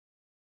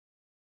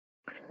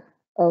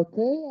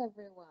Okay,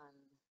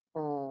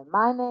 everyone.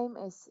 My name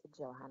is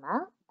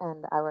Johanna,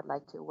 and I would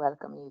like to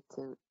welcome you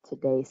to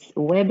today's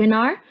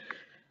webinar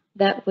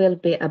that will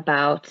be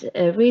about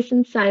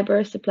recent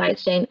cyber supply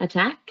chain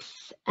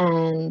attacks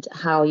and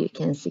how you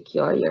can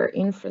secure your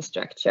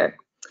infrastructure.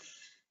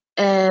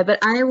 But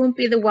I won't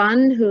be the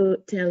one who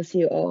tells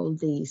you all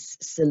these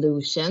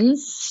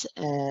solutions,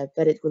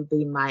 but it will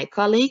be my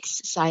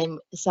colleagues,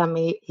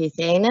 Sami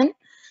Hyytiäinen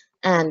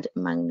and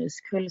Magnus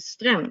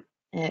Kullström,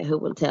 who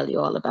will tell you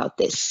all about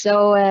this.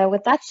 So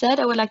with that said,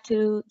 I would like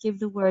to give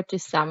the word to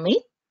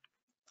Sami.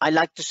 I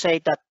like to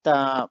say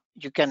that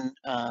you can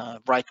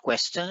write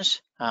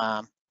questions.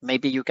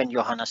 Maybe you can,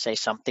 Johanna, say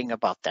something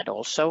about that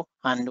also,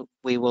 and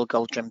we will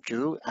go them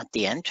through at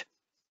the end,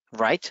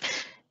 right?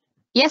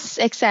 Yes,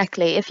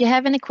 exactly. If you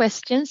have any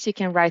questions, you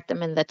can write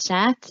them in the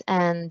chat,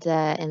 and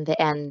in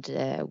the end,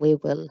 we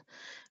will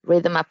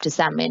read them up to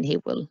Sami, and he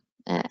will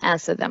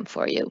answer them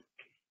for you.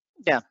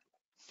 Yeah.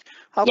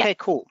 Okay,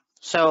 cool.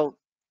 So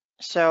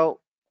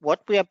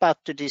what we're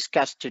about to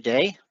discuss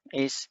today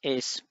is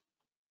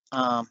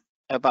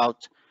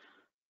about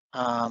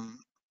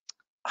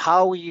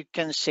how you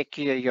can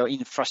secure your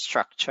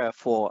infrastructure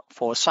for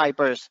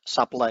cyber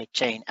supply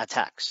chain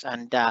attacks,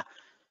 and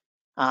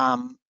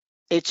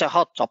it's a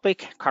hot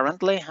topic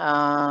currently.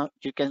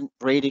 You can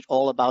read it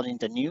all about in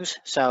the news.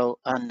 So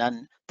and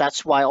then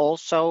that's why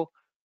also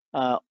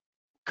there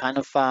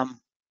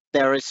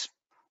is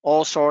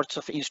all sorts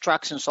of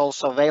instructions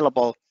also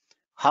available.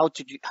 How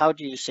do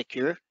you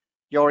secure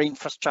your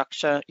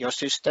infrastructure, your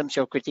systems,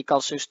 your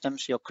critical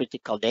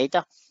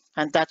data,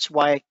 and that's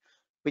why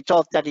we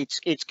thought that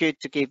it's good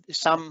to give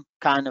some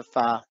kind of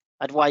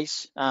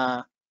advice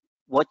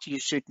what you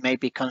should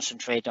maybe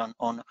concentrate on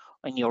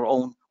in your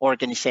own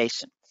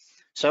organization.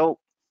 So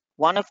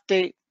one of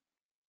the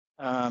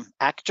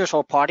actors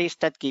or parties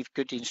that give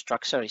good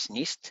instructions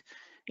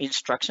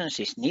is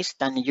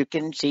NIST, and you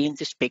can see in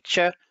this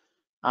picture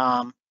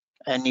a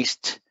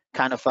NIST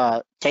kind of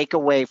a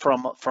takeaway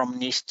from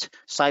NIST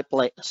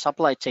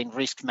supply chain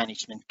risk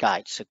management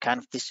guide. So kind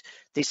of this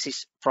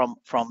is from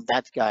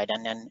that guide,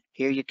 and then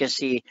here you can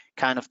see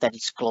kind of that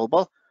it's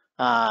global.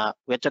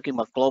 We're talking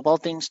about global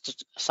things.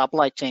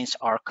 Supply chains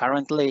are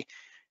currently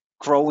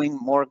growing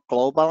more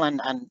global,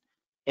 and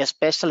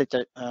especially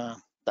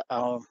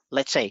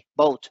let's say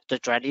both the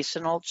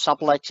traditional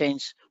supply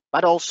chains,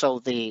 but also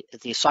the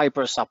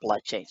cyber supply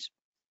chains.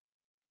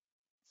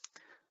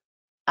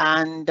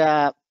 And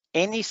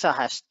ENISA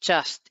has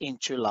just in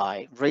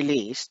July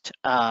released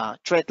a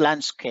threat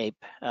landscape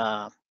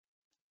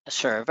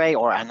survey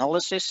or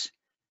analysis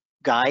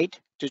guide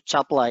to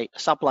supply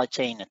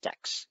chain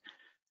attacks.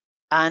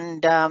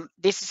 And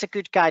this is a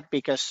good guide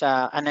because,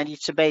 and then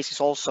it's a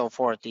basis also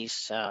for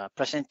this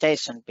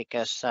presentation,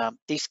 because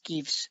this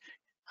gives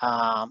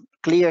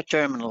clear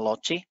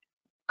terminology,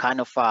 kind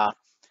of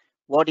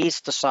what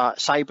is the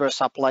cyber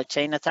supply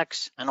chain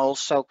attacks, and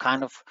also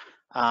kind of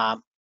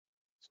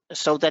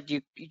so that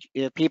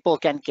people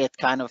can get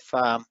kind of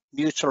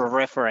mutual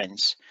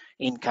reference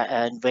in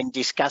when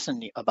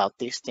discussing about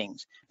these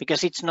things,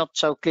 because it's not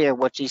so clear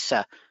what is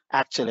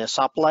actually a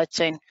supply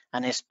chain,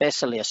 and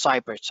especially a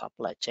cyber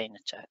supply chain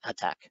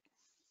attack.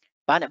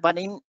 But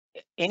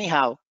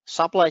anyhow,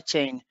 supply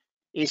chain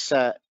is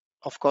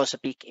of course a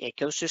big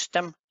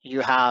ecosystem.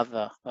 You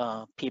have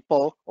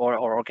people or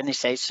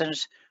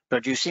organizations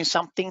producing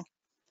something.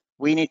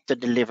 We need to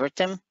deliver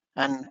them,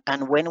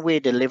 and when we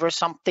deliver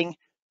something,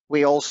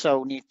 we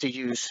also need to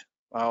use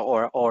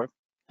or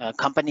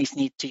companies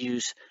need to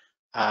use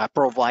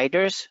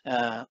providers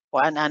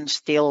and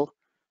still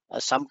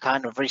some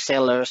kind of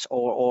resellers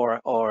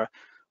or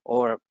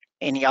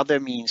any other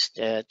means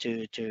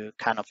to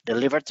kind of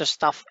deliver the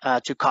stuff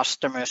to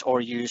customers or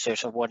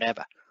users or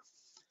whatever.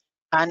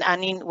 And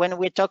when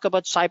we talk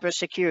about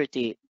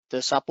cybersecurity,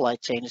 the supply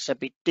chain is a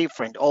bit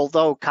different,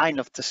 although kind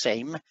of the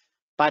same.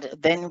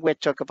 But then we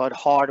talk about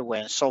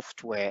hardware and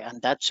software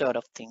and that sort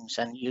of things,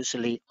 and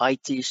usually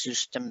IT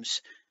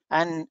systems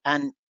and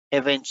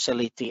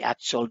eventually the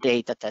actual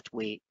data that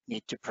we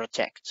need to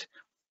protect.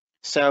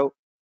 So,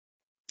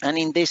 and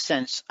in this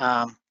sense,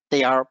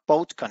 they are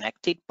both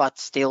connected, but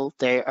still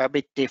they are a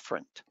bit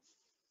different.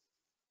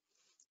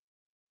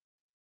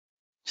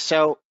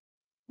 So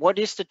what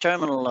is the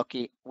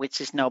terminology, which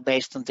is now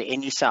based on the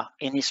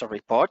ENISA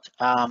report?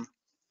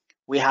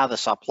 We have a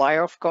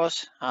supplier, of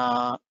course,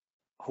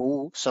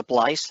 who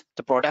supplies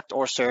the product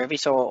or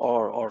service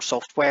or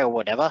software or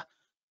whatever.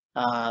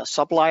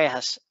 Supplier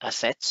has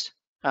assets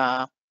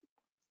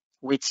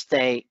which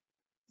they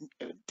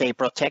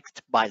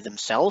protect by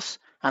themselves,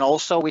 and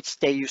also which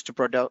they use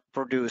to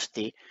produce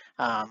the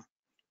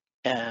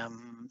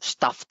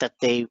stuff that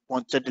they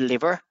want to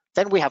deliver.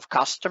 Then we have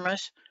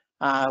customers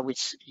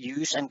which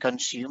use and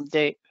consume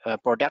the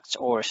products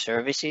or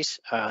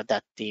services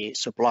that the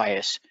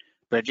suppliers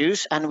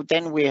produce. And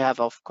then we have,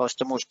 of course,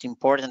 the most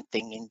important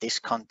thing in this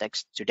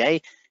context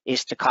today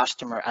is the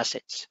customer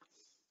assets.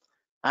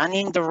 And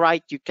in the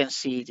right, you can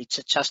see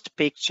it's just a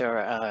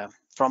picture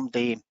from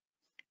the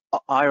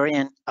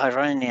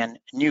Iranian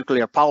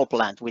nuclear power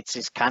plant, which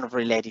is kind of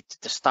related to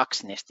the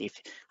Stuxnet.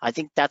 I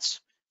think that's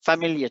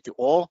familiar to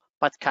all,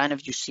 but kind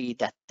of you see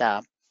that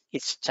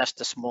it's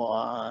just a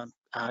small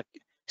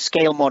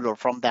scale model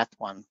from that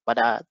one.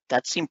 But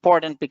that's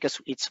important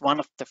because it's one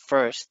of the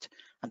first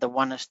and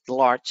one of the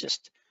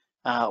largest,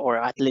 or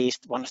at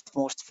least one of the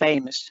most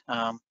famous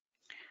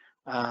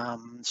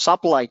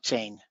supply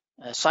chain,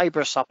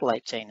 cyber supply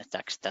chain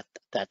attacks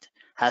that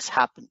has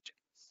happened.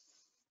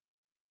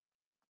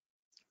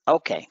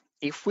 Okay,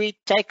 if we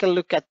take a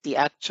look at the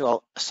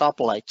actual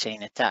supply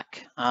chain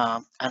attack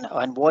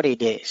and what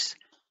it is.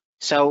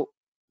 So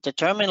the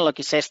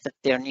terminology says that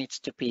it needs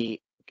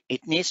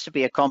to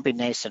be a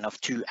combination of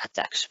two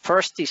attacks.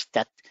 First is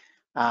that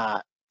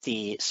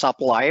the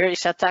supplier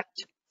is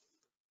attacked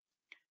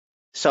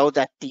so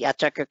that the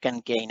attacker can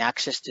gain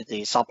access to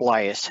the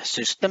supplier's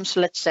systems,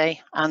 let's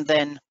say, and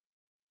then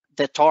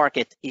the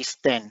target is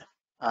then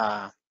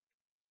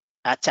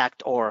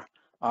attacked or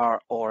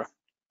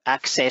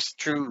accessed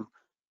through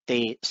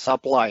the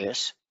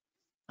supplier's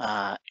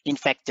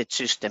infected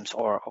systems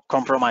or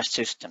compromised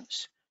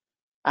systems,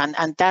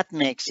 and that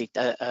makes it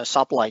a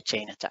supply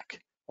chain attack.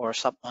 Or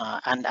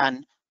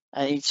and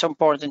it's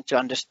important to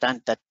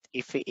understand that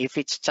if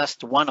it's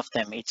just one of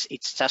them,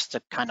 it's just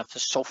a kind of a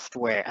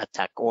software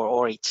attack,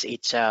 or it's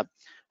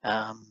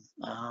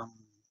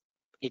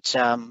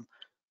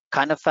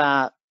kind of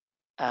a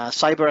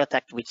cyber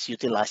attack which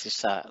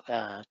utilizes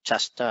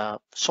just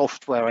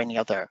software or any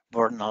other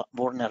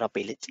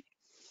vulnerability.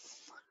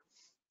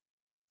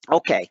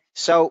 Okay,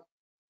 so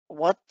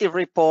what the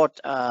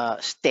report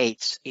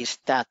states is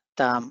that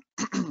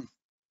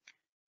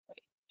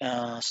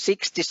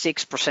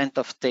 66%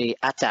 of the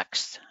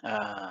attacks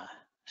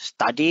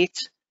studied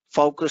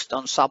focused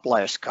on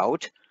supplier's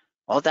code.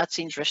 Well, that's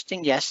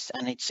interesting, yes,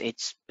 and I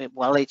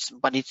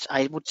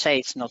would say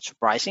it's not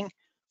surprising.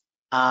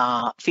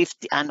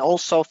 50 and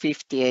also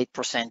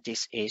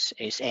 58%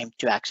 is aimed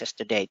to access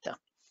the data.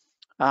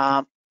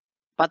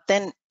 But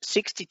then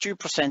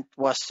 62%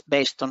 was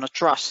based on a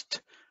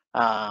trust,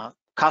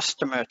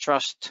 customer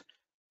trust,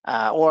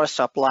 or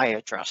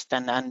supplier trust,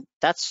 and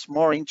that's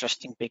more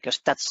interesting because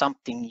that's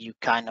something you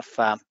kind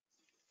of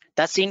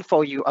that's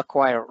info you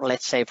acquire,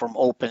 let's say, from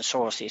open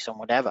sources or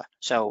whatever.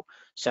 So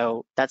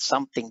that's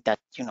something that,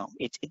 you know,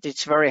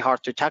 it's very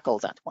hard to tackle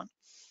that one.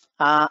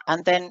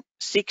 And then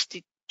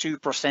 62%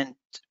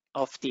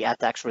 of the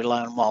attacks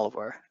rely on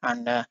malware,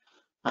 and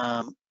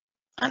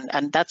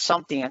that's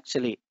something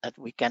actually that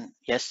we can,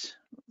 yes,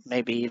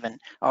 maybe even,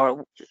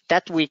 or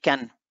that we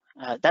can.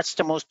 That's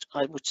the most,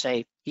 I would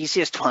say,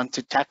 easiest one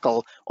to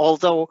tackle,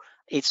 although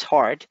it's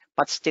hard,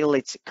 but still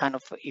it's kind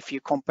of, if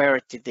you compare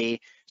it to the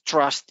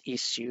trust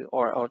issue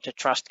or the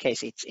trust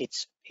case,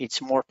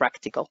 it's more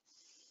practical.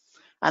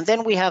 And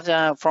then we have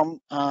from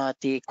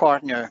the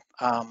Gartner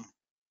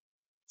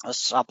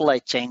supply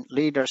chain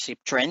leadership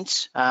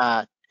trends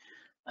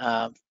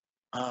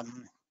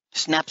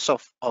snaps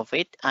of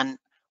it. And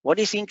what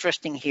is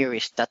interesting here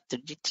is that the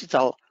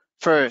digital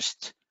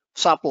first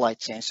supply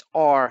chains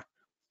are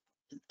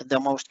the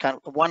most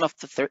one of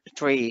the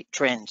three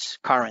trends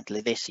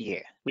currently this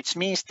year, which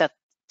means that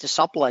the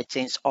supply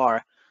chains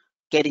are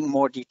getting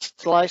more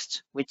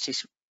digitalized, which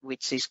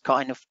is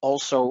kind of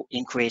also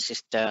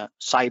increases the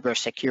cyber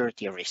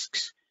security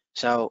risks.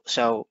 So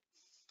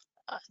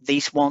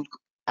these won't,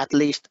 at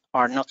least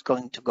are not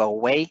going to go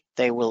away.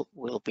 They will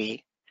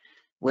be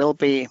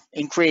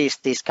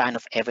increased, these kind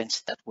of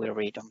events that we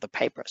read on the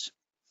papers.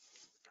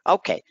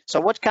 Okay, so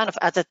what kind of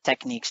other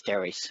techniques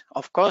there is?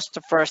 Of course,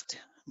 the first,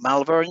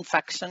 malware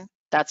infection,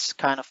 that's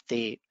kind of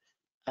the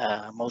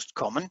most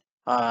common,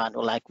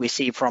 like we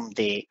see from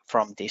the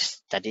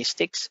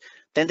statistics.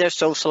 Then there's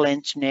social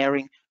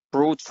engineering,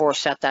 brute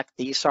force attack.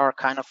 These are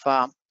kind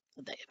of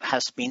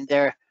has been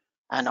there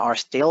and are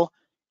still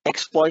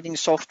exploiting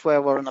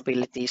software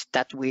vulnerabilities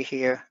that we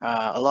hear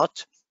a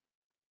lot.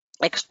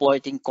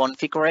 Exploiting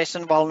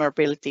configuration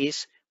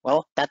vulnerabilities.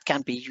 Well, that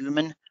can be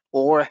human,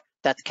 or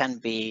that can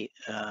be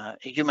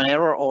human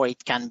error, or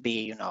it can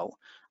be, you know,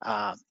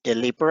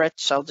 deliberate,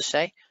 so to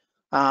say.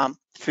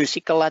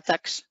 Physical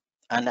attacks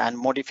and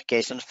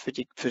modifications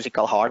of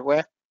physical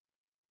hardware.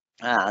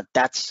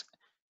 That's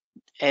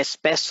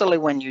especially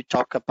when you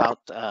talk about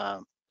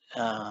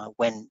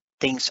when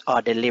things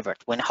are delivered,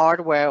 when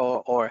hardware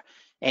or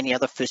any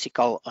other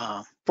physical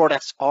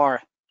products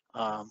are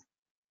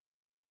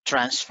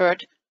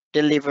transferred,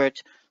 delivered,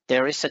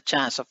 there is a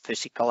chance of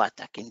physical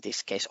attack in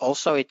this case.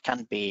 Also, it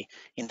can be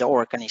in the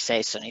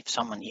organization if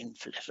someone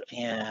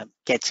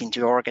gets into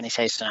your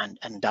organization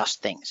and does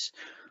things.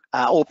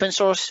 Open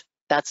source,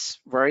 that's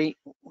very,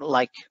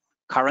 like,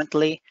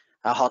 currently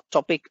a hot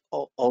topic.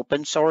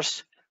 Open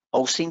source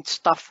OSINT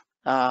stuff.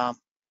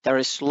 There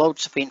is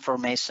loads of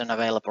information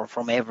available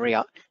from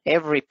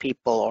every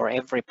people or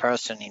every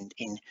person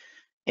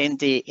in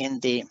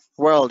the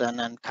world, and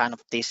then kind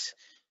of this,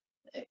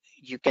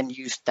 you can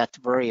use that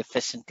very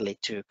efficiently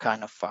to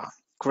kind of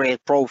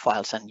create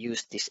profiles and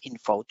use this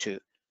info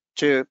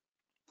to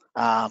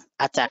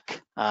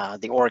attack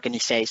the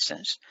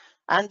organizations.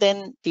 and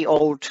then the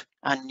old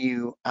and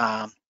new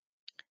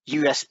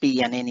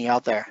USB and any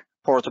other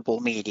portable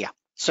media.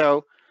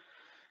 So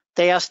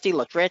they are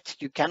still a threat.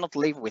 You cannot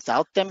live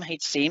without them,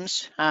 it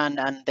seems,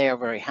 and they are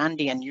very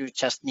handy, and you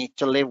just need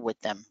to live with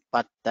them.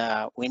 But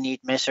we need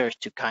measures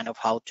to kind of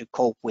how to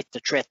cope with the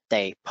threat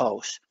they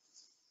pose.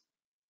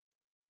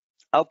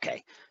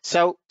 Okay,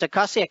 so the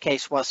Kaseya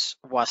case was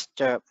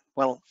the,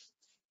 well,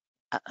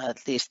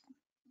 at least,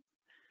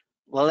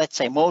 well, let's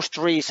say most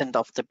recent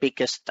of the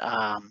biggest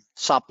cyber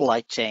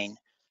supply chain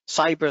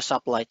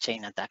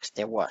attacks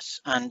there was.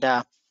 And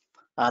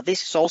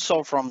this is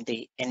also from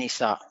the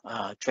ENISA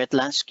threat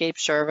landscape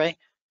survey.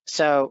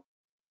 So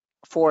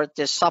for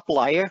the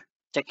supplier,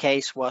 the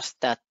case was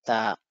that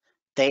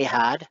they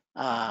had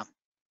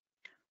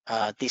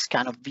this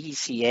kind of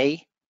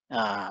VSA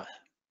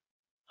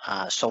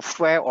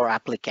software or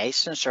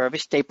application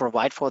service they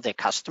provide for their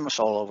customers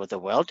all over the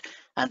world,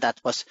 and that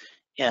was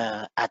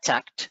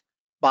attacked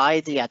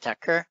by the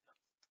attacker.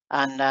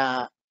 And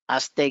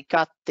as they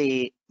got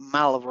the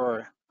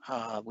malware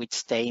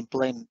which they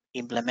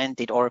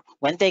implemented, or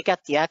when they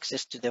got the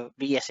access to the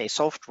VSA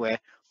software,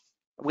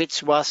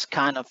 which was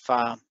kind of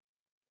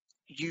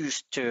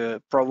used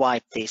to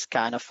provide these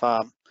kind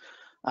of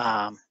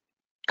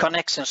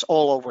connections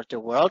all over the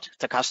world,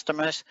 the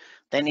customers,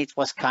 then it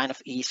was kind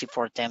of easy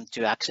for them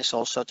to access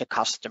also the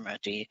customer,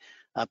 to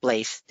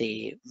place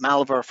the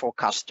malware for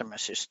customer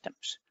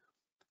systems.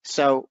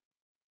 So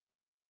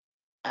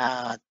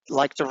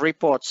like the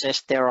report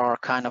says, there are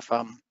kind of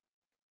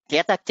the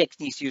attack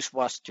techniques used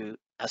was to,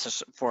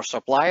 for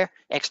supplier,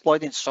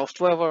 exploiting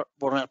software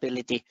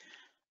vulnerability,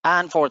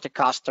 and for the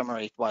customer,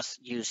 it was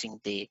using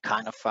the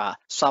kind of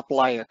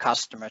supplier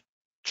customer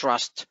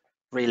trusted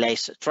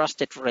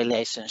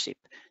relationship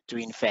to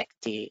infect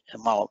the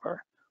malware.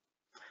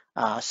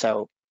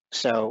 And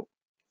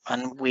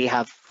we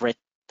have read,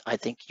 I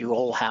think you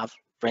all have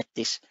read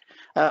this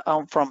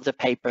from the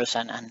papers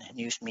and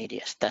news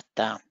media, that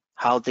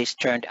how this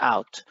turned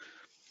out.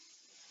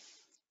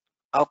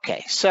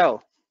 Okay,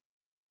 so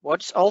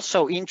what's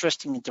also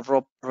interesting in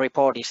the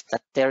report is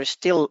that there is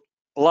still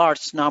a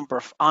large number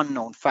of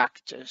unknown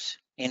factors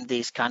in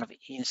these kind of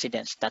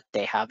incidents that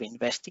they have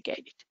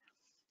investigated.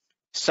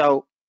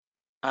 So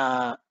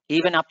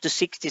even up to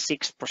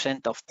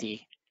 66% of the,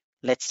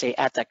 let's say,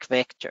 attack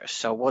vectors,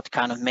 so what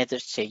kind of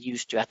methods they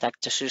use to attack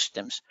the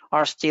systems,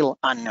 are still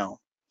unknown.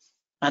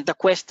 And the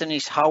question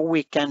is how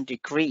we can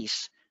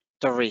decrease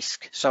the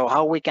risk, so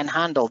how we can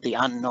handle the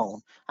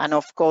unknown, and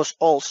of course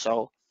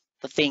also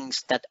the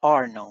things that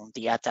are known,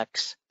 the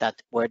attacks that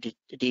were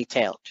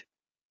detailed.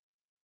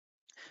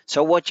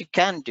 So what you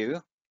can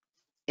do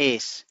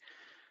is,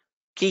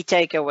 key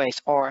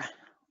takeaways are,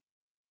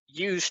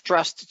 use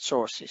trusted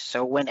sources.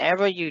 So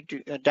whenever you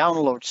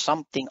download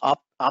something,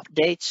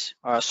 updates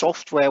or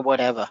software,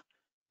 whatever,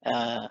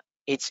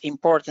 it's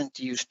important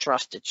to use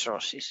trusted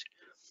sources.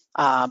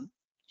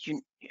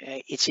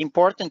 It's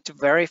important to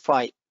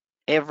verify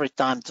every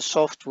time the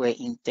software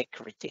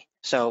integrity.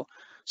 So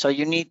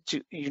you need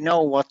to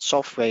know what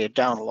software you're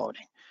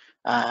downloading,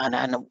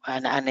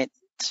 and it,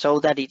 so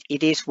that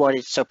it is what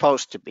it's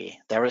supposed to be.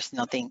 There is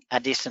nothing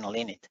additional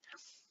in it.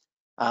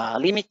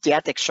 Limit the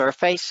attack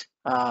surface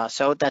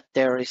so that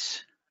there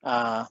is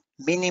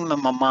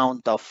minimum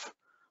amount of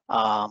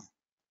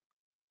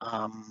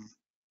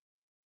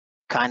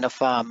kind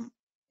of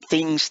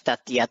things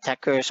that the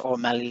attackers or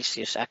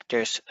malicious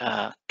actors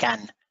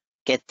can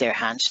get their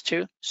hands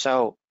to.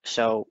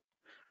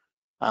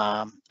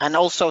 And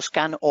also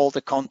scan all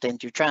the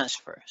content you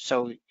transfer.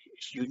 So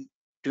you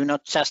do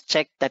not just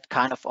check that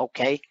kind of,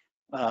 okay,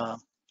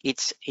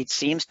 it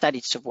seems that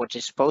it's what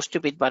it's supposed to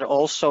be, but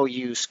also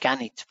you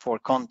scan it for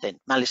content,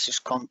 malicious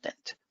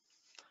content.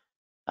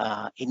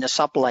 In the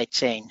supply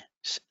chain,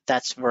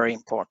 that's very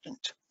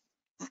important.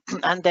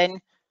 And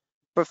then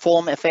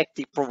perform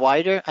effective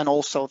provider and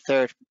also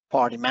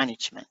third-party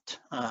management.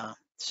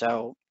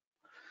 So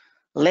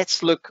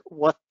let's look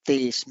what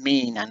these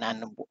mean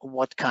and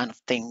what kind of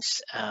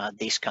things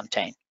these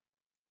contain.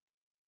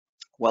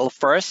 Well,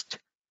 first,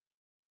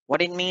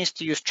 what it means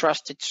to use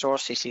trusted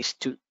sources is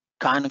to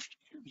kind of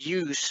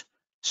use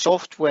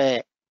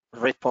software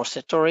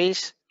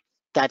repositories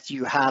that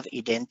you have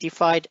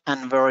identified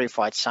and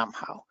verified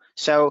somehow.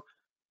 So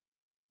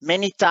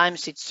many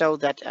times it's so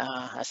that,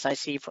 as I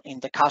see in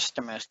the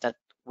customers, that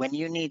when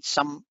you need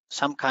some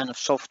kind of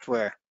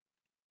software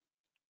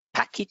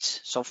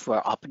package,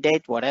 software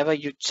update, whatever,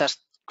 you just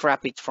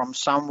grab it from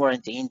somewhere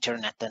in the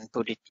internet and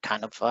put it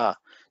kind of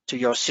to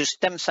your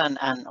systems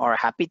and are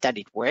happy that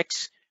it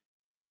works.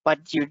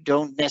 But you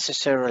don't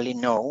necessarily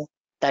know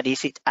that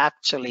is it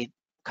actually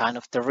kind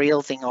of the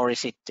real thing, or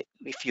is it,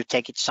 if you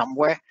take it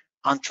somewhere,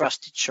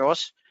 untrusted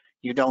source,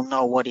 you don't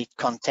know what it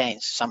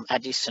contains, some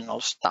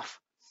additional stuff.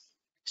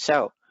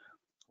 So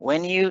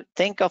when you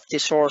think of the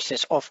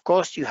sources, of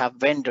course, you have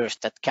vendors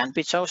that can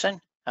be chosen,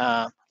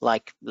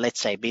 like, let's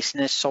say,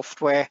 business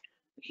software,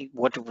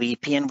 what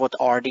VPN, what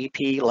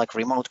RDP, like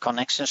remote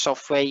connection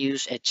software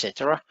use,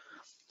 etc.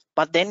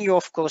 But then you,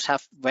 of course,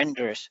 have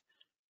vendors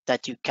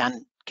that you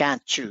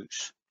can't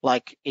choose.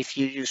 like if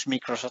you use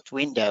Microsoft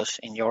Windows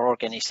in your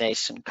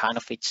organization, kind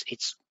of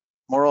it's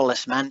more or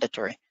less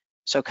mandatory.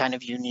 So kind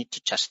of you need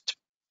to just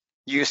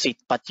use it,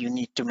 but you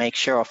need to make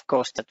sure, of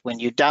course, that when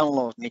you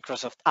download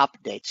Microsoft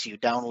updates, you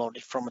download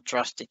it from a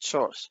trusted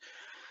source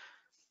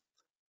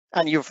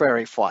and you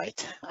verify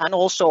it. And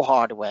also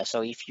hardware.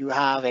 So if you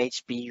have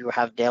HP, you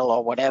have Dell,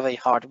 or whatever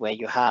hardware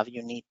you have,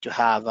 you need to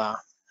have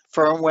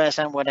firmwares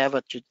and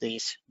whatever to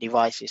these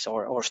devices,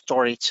 or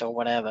storage or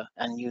whatever,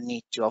 and you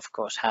need to, of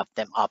course, have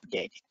them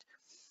updated.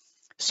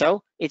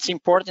 So it's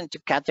important to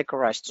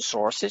categorize the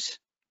sources,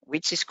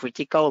 which is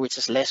critical, which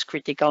is less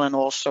critical, and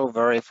also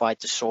verify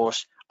the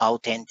source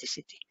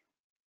authenticity.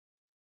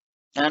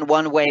 And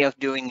one way of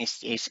doing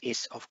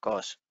is of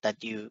course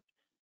that you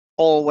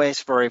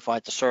always verify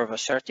the server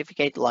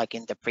certificate, like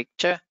in the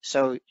picture,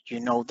 so you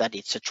know that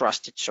it's a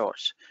trusted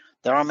source.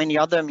 There are many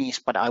other means,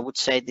 but I would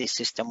say this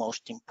is the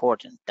most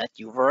important, that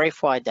you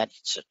verify that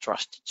it's a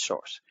trusted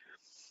source.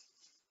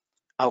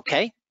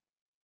 Okay,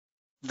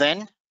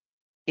 then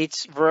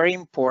it's very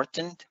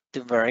important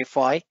to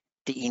verify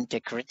the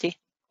integrity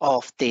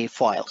of the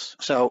files.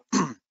 So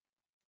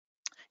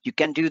you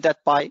can do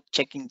that by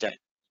checking the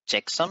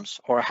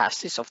checksums or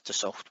hashes of the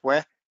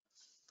software,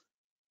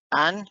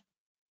 and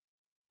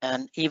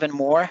even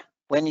more,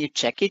 when you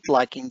check it,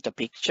 like in the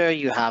picture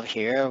you have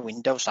here,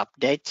 Windows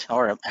Update,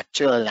 or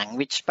actually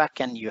language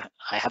pack, and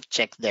I have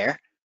checked there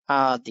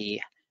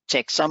the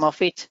checksum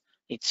of it.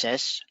 It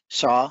says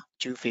SA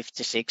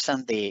 256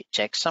 and the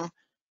checksum,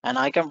 and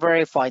I can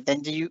verify.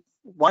 Then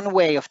one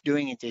way of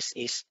doing it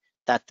is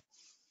that,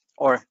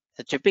 or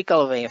the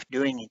typical way of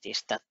doing it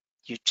is that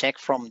you check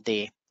from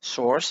the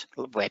source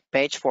web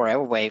page,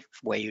 forever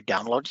where you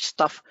download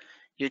stuff,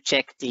 you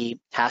check the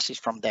hashes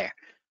from there.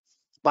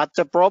 But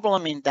the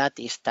problem in that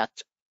is that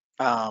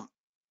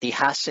the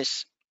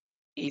hashes,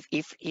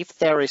 if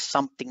there is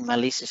something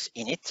malicious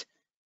in it,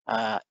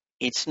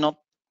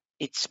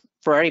 it's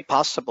very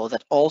possible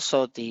that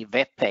also the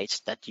web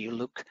page that you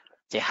look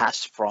the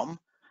hash from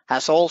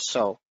has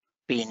also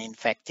been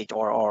infected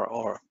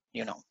or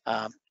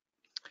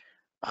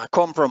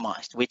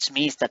compromised, which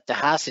means that the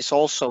hash is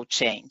also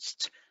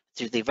changed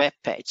to the web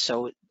page.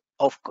 So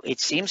it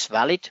seems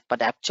valid,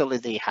 but actually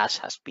the hash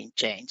has been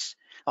changed,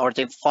 or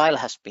the file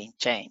has been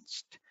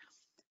changed.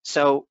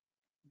 So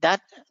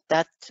that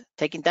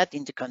taking that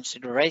into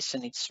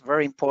consideration, it's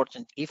very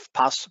important, if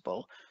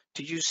possible,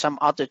 to use some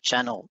other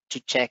channel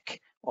to check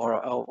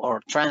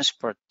or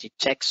transport the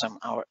checksum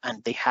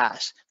and the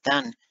hash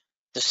than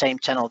the same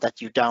channel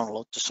that you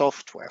download the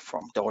software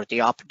from or the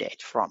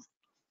update from.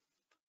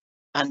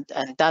 And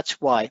that's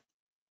why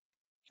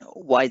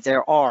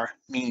there are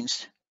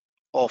means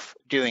of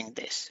doing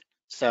this.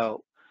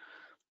 So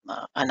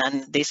and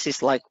then this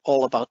is like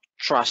all about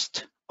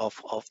trust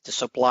of the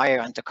supplier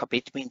and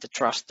between the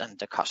trust and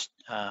the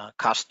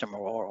customer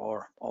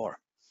or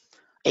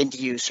end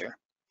user.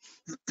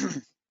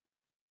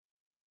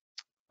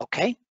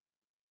 Okay,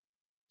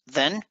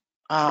 then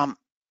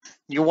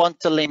you want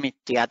to limit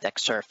the attack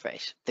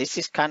surface. This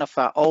is kind of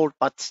an old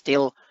but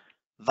still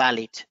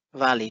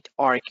valid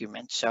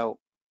argument. So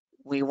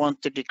we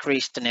want to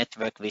decrease the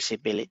network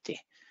visibility,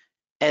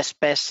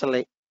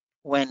 especially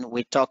when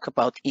we talk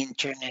about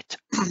internet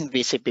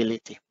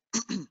visibility.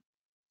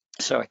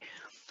 Sorry.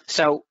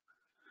 So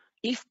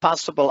if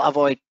possible,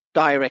 avoid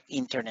direct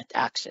internet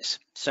access.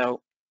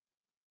 So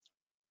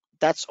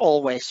that's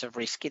always a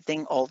risky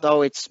thing,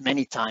 although it's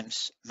many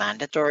times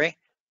mandatory,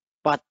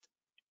 but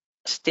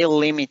still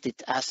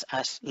limited as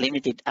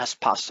limited as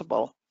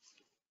possible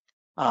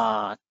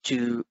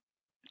to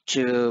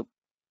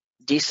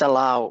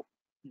disallow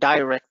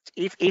direct,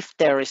 if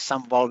there is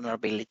some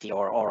vulnerability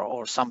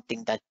or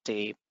something that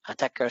the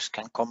attackers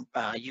can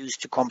use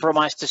to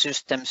compromise the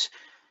systems,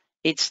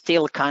 it's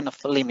still kind of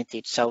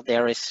limited. So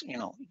there is,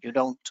 you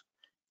don't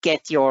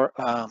get your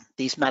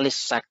these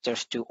malicious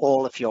actors to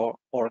all of your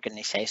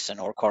organization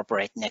or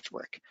corporate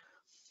network.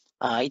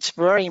 It's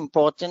very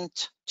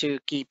important to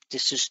keep the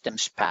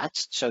systems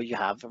patched, so you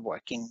have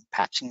working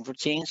patching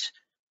routines.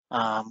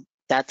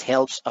 That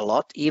helps a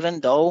lot, even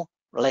though,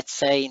 let's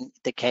say in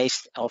the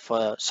case of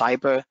a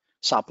cyber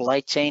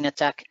supply chain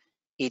attack,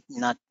 it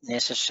not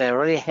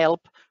necessarily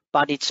help,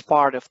 but it's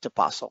part of the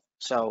puzzle.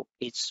 So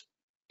it's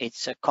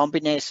a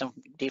combination of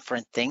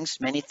different things,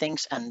 many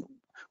things, and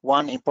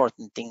one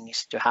important thing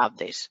is to have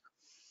this.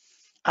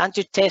 And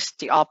to test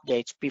the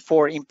updates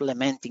before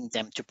implementing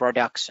them to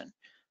production.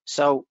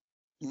 So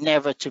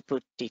never to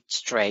put it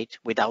straight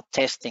without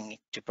testing it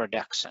to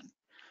production.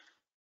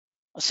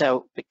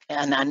 So,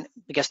 and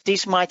because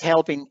this might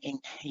help in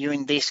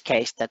this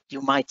case, that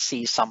you might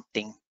see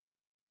something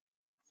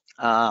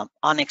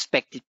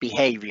unexpected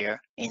behavior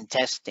in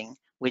testing,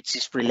 which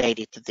is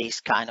related to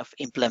this kind of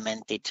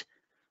implemented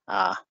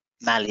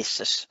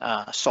malicious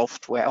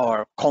software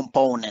or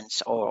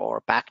components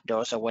or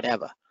backdoors or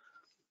whatever.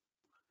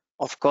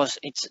 Of course,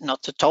 it's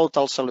not a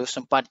total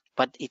solution, but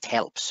it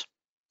helps.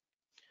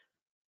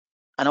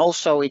 And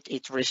also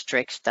it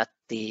restricts that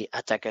the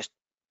attackers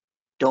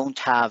don't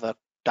have a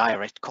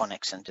direct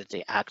connection to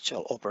the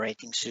actual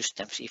operating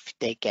systems if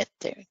they get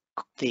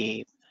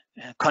the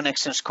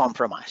connections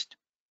compromised.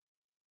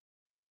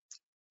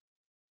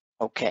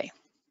 Okay.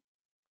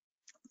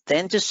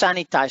 Then to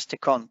sanitize the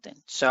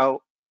content.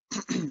 So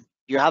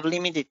you have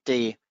limited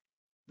the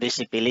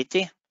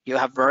visibility. You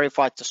have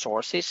verified the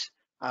sources.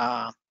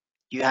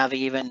 You have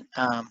even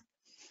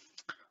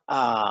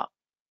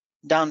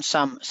done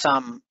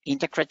some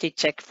integrity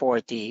check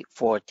for the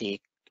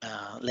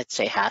let's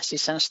say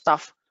hashes and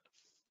stuff,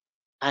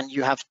 and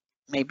you have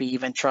maybe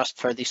even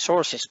trustworthy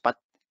sources. But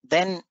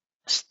then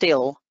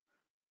still,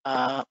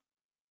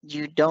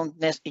 you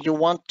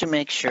want to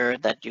make sure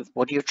that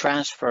what you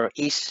transfer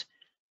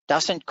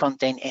doesn't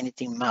contain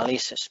anything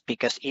malicious,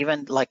 because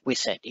even like we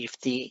said, if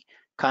the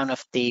kind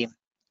of the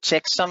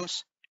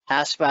checksums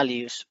hash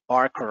values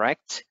are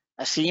correct,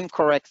 seem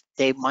correct,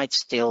 they might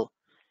still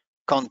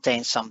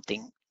contain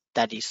something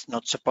that is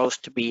not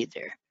supposed to be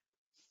there.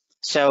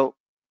 So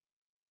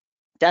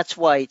that's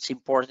why it's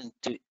important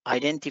to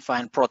identify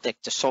and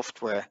protect the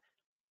software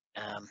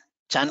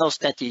channels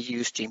that you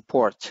use to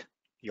import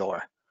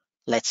your,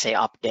 let's say,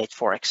 update,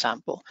 for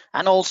example,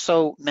 and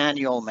also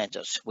manual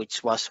methods,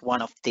 which was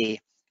one of the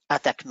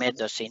attack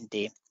methods in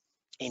the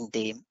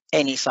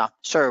ENISA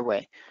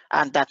survey,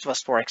 and that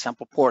was, for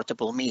example,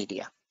 portable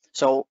media.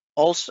 So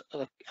also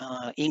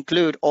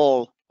include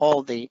all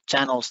the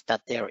channels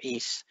that there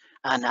is,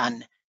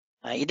 and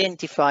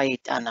identify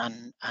it,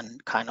 and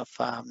kind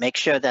of make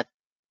sure that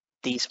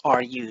these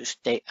are used,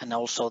 and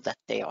also that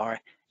they are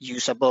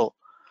usable.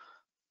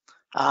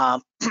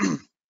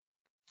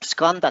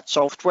 Scan that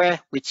software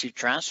which you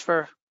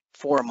transfer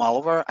for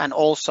malware, and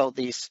also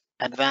these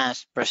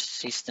advanced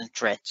persistent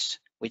threats,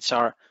 which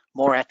are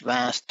more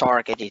advanced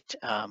targeted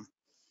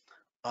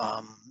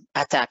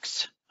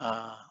attacks,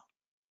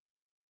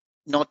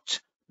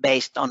 not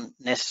based on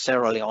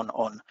necessarily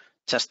on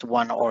just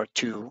one or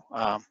two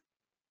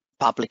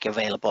public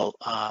available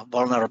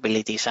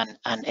vulnerabilities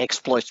and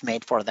exploits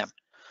made for them.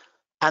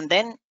 And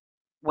then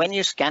when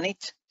you scan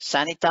it,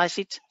 sanitize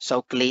it,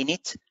 so clean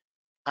it,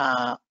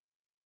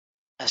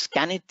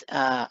 scan it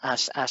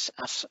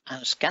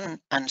scan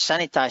and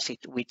sanitize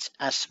it with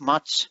as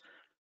much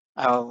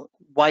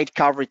wide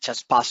coverage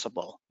as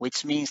possible,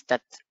 which means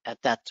that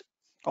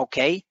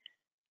okay,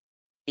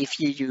 if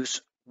you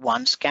use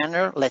one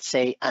scanner, let's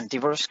say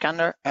antivirus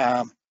scanner,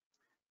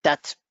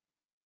 that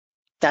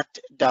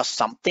does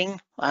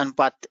something,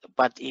 but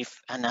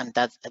if and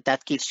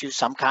that gives you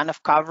some kind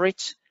of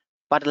coverage.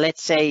 But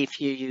let's say if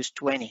you use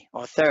 20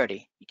 or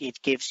 30,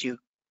 it gives you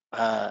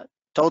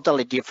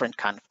totally different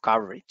kind of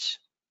coverage.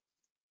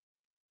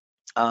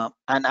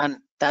 And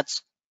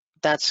that's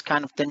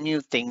kind of the new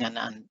thing,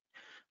 and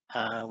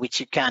which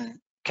you can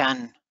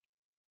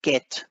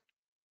get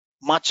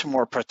much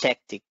more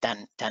protected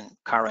than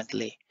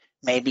currently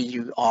maybe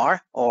you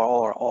are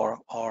or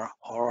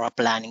are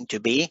planning to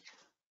be.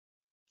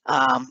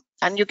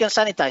 And you can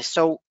sanitize,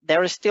 so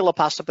there is still a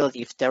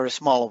possibility if there is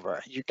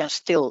malware, you can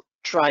still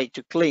try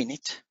to clean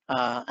it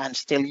and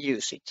still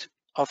use it.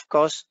 Of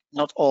course,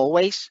 not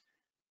always,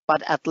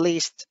 but at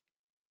least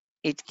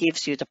it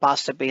gives you the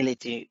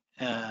possibility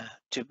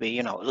to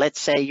be, let's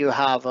say you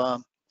have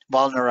a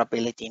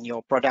vulnerability in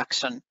your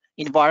production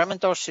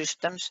environment or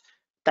systems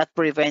that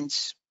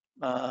prevents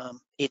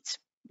it,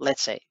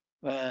 let's say,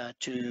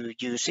 to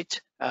use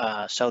it.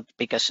 So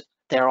because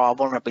there are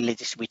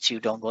vulnerabilities which you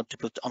don't want to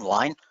put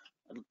online,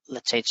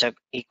 let's say it's an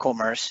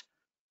e-commerce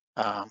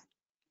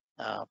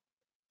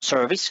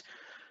service.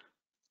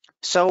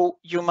 So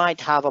you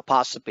might have a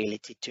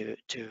possibility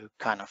to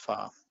kind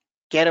of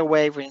get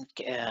away with,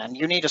 and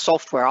you need a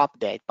software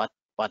update, but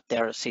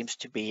there seems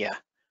to be a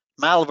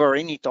malware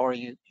in it, or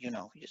the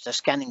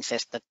scanning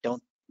says that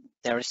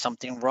there is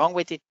something wrong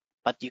with it,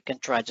 but you can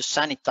try to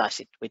sanitize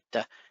it with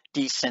the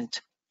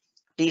decent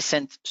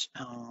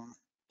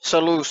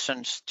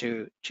solutions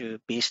to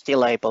be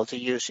still able to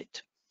use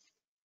it.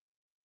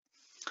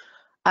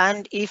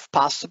 And if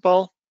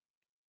possible,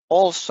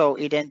 also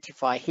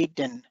identify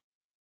hidden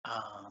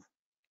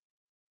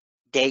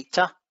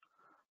data,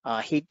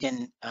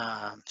 hidden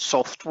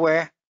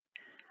software,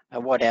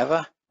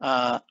 whatever,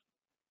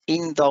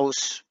 in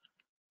those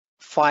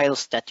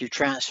files that you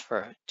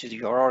transfer to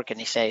your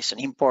organization,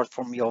 import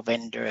from your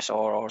vendors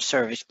or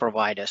service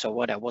providers or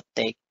whatever, what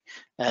they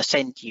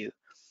send you.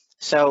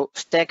 So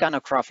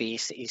steganography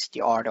is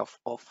the art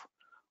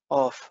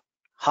of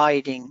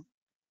hiding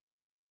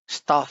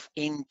stuff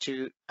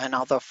into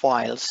another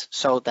files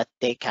so that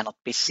they cannot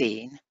be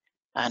seen,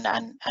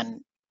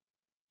 and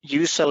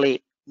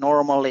usually,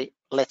 normally,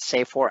 let's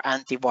say for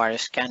antivirus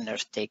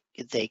scanners, they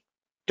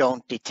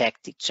don't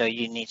detect it, so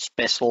you need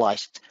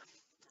specialized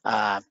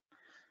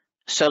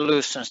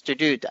solutions to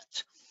do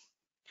that.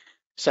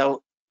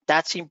 So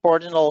that's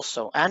important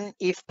also. And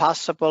if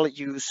possible,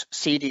 use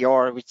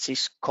CDR, which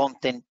is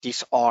content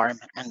disarm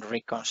and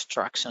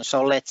reconstruction.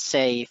 So let's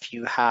say if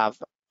you have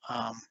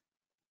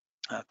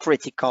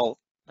critical,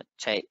 let's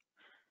say,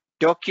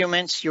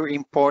 documents you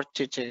import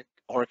to the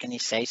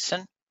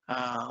organization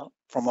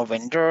from a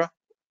vendor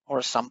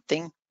or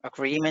something,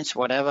 agreements,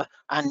 whatever,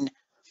 and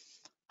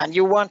And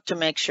you want to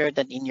make sure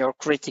that in your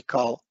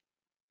critical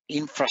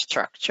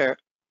infrastructure,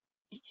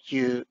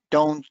 you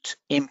don't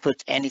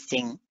input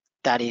anything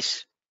that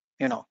is,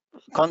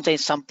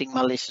 contains something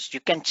malicious.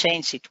 You can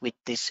change it with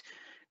this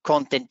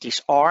content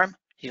disarm.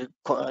 You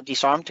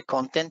disarm the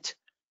content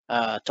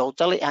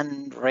totally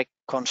and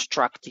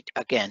reconstruct it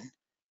again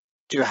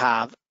to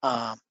have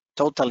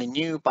totally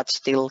new, but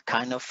still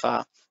kind of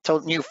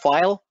new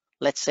file,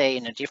 let's say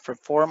in a different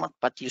format,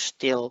 but you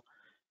still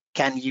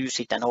can use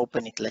it and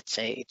open it. Let's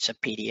say it's a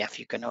PDF,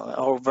 you can,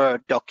 or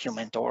Word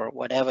document or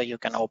whatever, you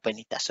can open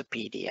it as a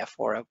PDF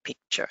or a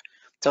picture.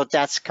 So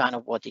that's kind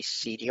of what is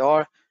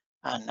CDR,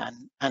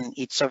 and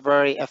it's a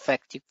very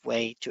effective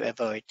way to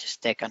avoid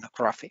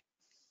steganography.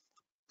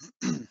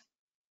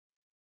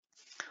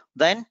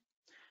 Then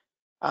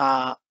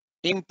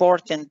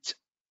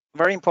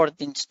very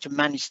important to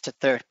manage the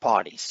third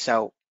parties.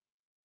 So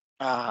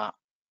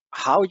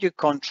how you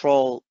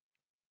control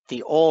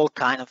the all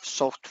kind of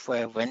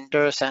software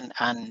vendors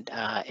and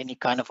any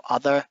kind of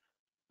other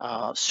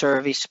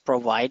service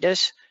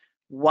providers.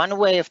 One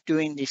way of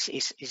doing this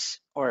is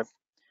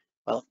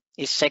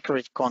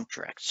security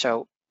contracts.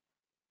 So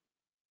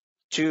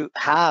to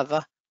have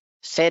a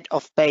set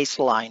of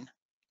baseline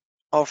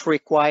of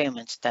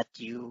requirements that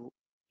you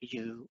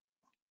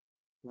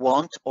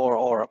want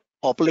or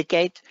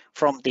obligate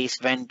from these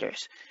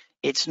vendors.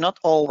 It's not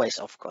always,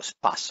 of course,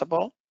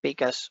 possible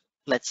because,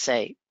 let's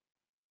say,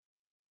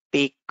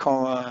 big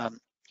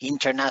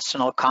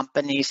international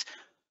companies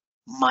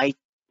might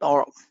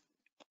or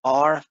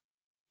are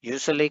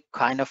usually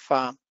kind of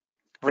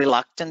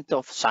reluctant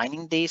of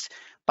signing these,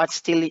 but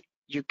still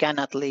you can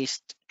at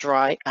least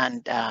try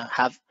and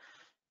have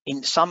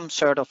in some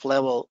sort of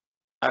level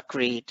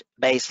agreed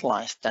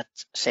baselines that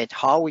said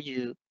how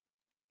you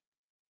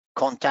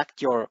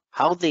contact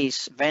how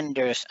these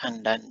vendors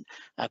and then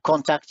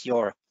contact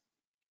your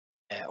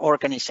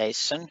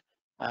organization,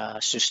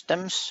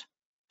 systems,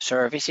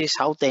 services,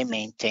 how they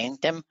maintain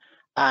them,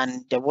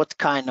 and what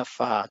kind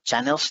of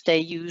channels they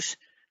use,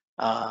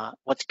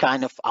 what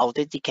kind of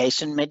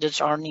authentication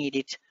methods are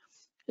needed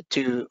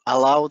to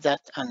allow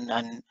that,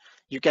 and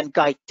you can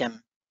guide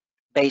them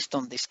based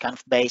on this kind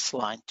of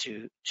baseline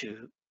to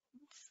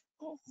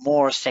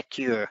more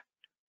secure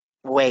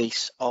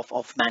ways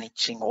of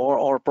managing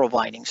or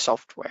providing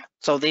software.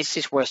 So this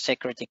is where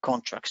security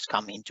contracts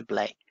come into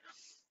play.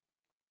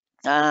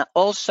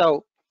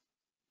 Also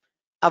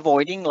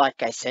avoiding,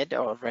 like I said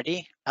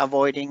already,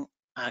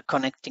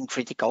 connecting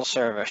critical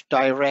servers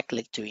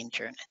directly to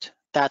internet.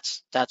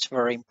 That's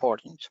very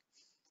important.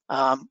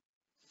 And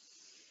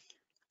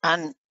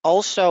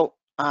also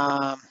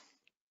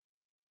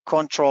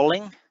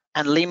controlling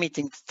and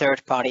limiting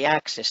third-party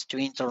access to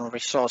internal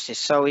resources.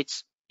 So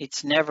it's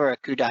never a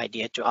good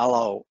idea to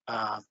allow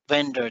a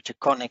vendor to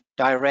connect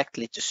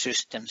directly to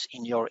systems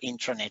in your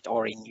intranet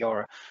or in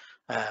your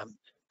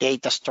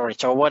data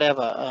storage or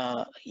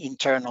whatever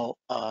internal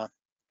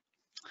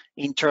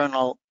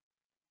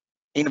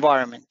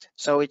environment.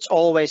 So it's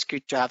always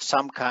good to have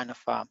some kind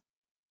of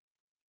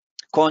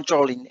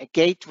controlling a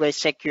gateway,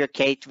 secure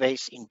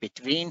gateways in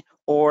between,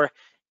 or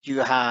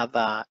you have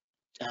a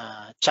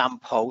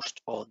jump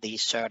host or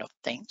these sort of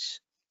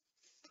things.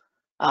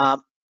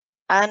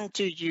 And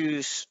to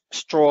use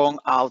strong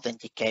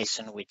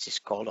authentication, which is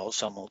called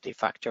also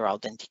multi-factor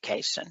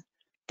authentication.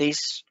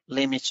 This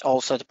limits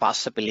also the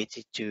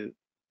possibility to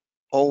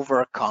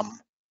overcome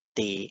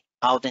the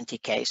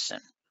authentication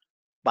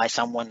by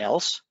someone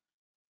else,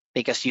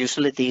 because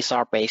usually these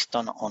are based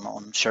on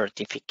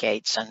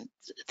certificates and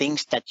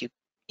things that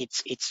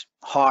it's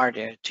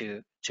harder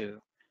to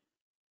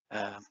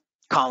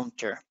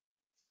counter.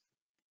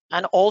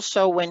 And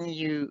also when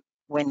you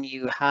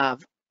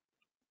have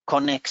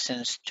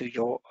connections to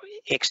your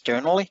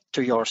externally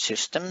to your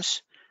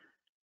systems,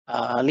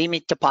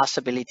 limit the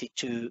possibility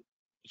to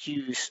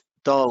use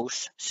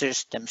those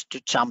systems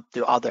to jump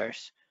to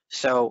others.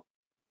 So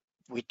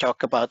we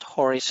talk about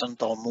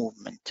horizontal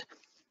movement.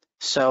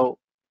 So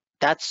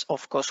that's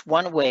of course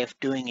one way of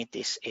doing it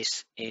is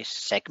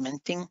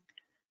segmenting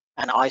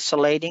and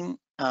isolating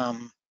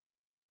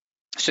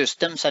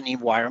systems and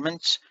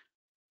environments.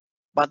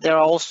 But there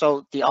are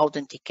also the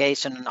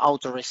authentication and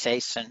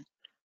authorization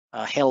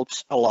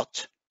helps a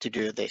lot to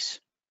do this.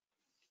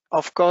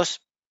 Of course,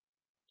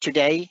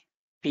 today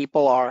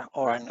people or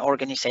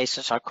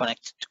organizations are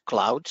connected to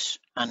clouds,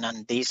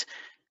 and these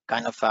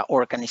kind of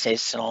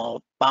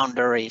organizational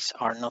boundaries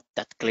are not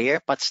that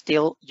clear, but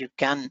still you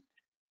can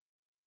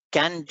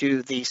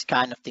do these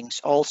kind of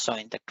things also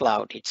in the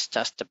cloud. It's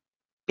just a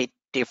bit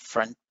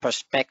different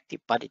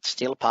perspective, but it's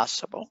still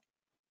possible.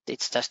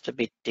 It's just a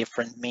bit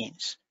different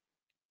means.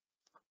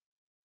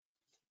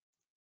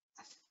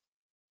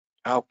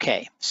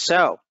 Okay,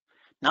 so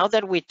now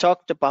that we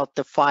talked about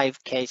the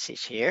 5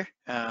 cases here,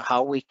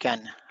 how we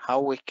can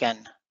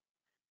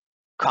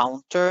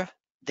counter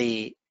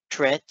the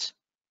threat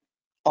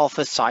of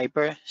a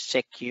cyber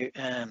secure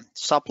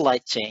supply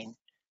chain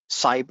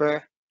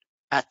cyber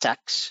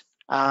attacks,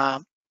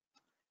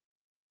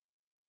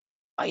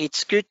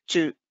 it's good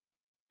to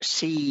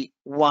see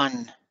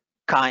one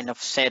kind of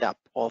setup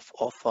of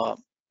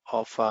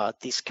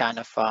this kind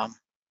of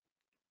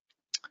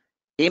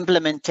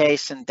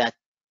implementation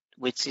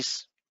which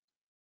is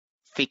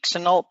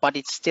fictional, but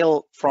it's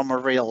still from a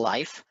real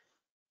life.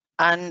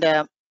 And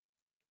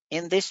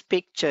in this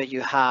picture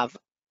you have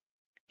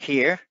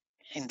here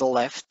in the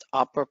left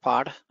upper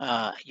part,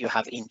 you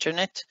have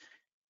internet.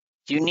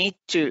 You need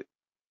to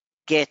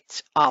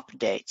get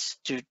updates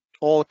to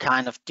all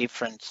kind of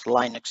different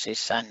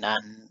Linuxes and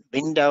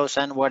Windows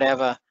and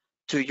whatever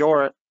to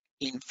your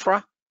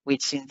infra,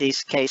 which in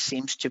this case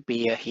seems to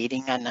be a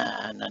heating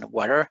and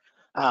water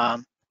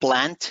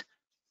plant,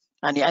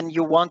 and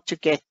you want to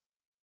get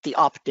the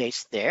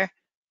updates there.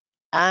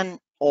 And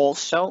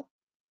also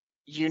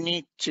you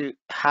need to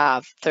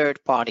have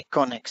third-party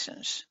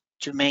connections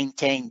to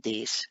maintain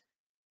these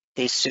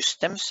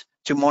systems,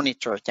 to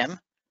monitor them.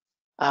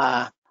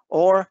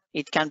 Or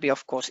it can be,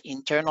 of course,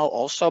 internal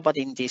also, but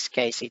in this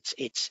case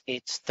it's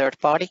third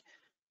party,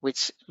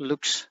 which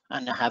looks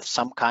and have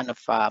some kind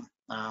of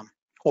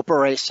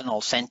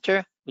operational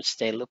center, which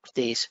they look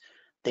the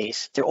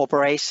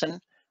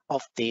operation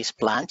of these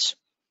plants.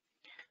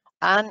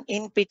 And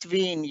in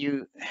between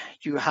you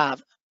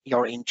have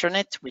your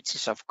internet, which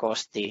is of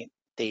course the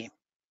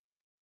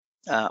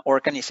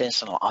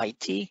organizational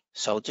IT,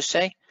 so to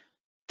say.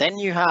 Then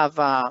you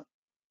have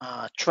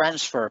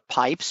transfer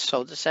pipes,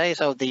 so to say.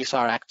 So these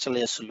are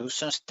actually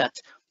solutions that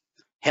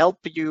help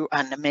you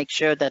and make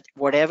sure that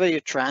whatever you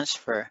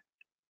transfer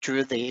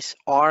through these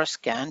are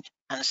scanned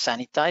and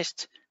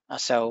sanitized.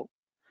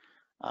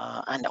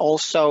 And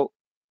also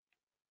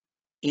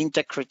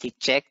integrity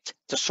checked,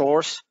 the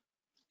source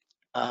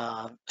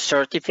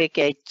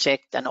certificate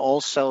checked, and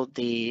also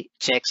the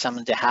checksum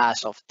and the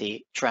hash of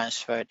the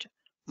transferred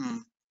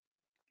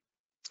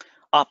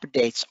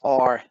updates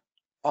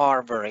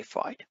are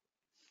verified.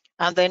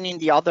 And then in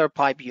the other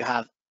pipe, you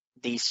have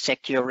these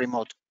secure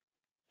remote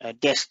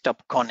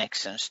desktop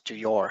connections to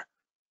your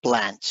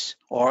plants,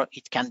 or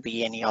it can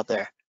be any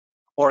other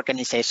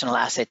organizational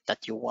asset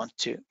that you want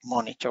to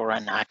monitor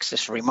and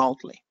access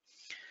remotely.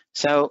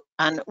 So,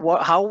 and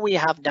how we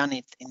have done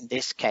it in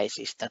this case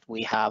is that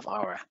we have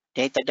our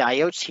data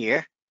diodes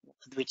here,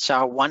 which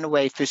are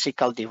one-way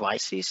physical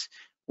devices,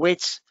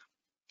 with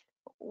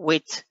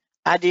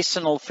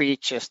additional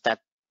features that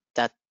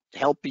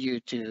help you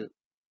to,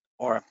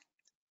 or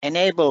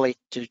enable it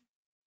to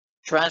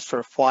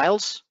transfer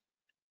files,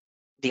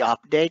 the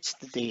updates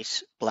to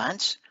these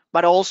plants,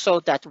 but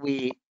also that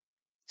we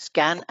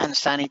scan and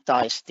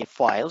sanitize the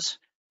files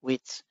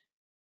with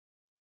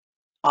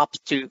up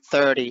to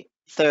 30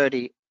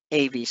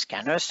 AV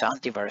scanners,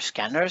 antivirus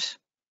scanners.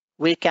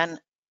 We can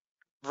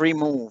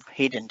remove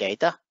hidden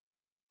data,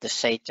 the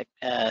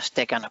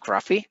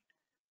steganography,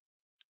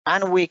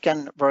 and we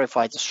can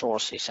verify the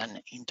sources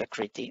and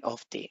integrity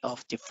of the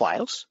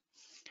files.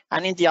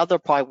 And in the other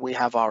pipe, we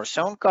have our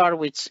zone card,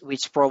 which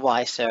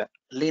provides a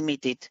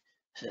limited,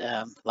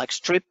 like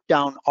stripped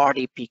down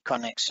RDP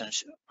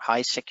connections,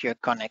 high secure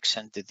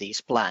connection to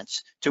these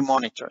plants to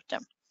monitor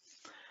them.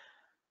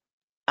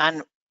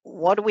 And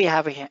what we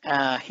have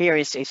here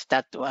is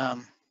that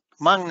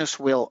Magnus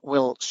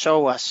will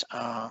show us.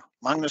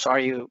 Magnus, are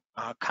you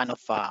kind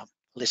of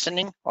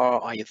listening,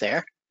 or are you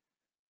there?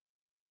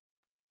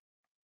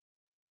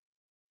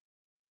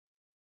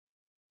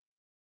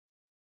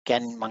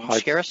 Can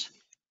Magnus hear us?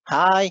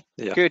 Hi,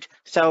 yeah. Good.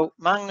 So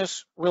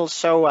Magnus will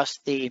show us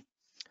the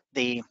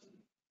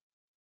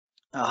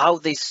how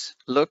this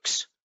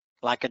looks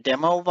like a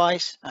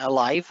demo-wise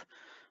live,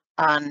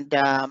 and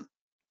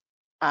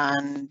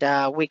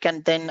we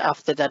can then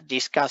after that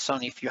discuss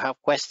on if you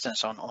have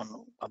questions on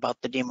about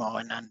the demo,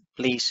 and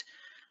please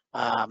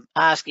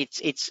ask.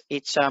 It's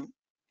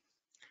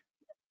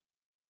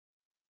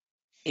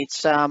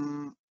a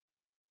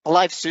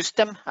live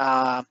system,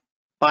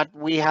 but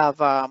we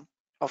have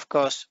of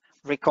course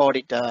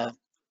recorded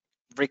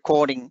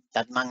recording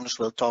that Magnus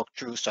will talk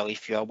through. So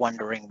if you are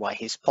wondering why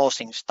he's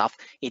pausing stuff,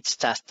 it's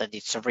just that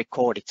it's a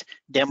recorded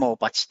demo,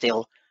 but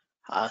still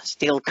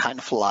kind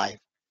of live.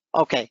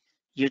 Okay,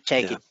 you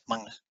take it,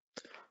 Magnus.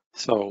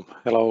 So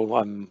hello,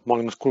 I'm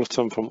Magnus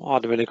Kullström from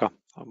Advenica.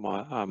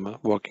 I'm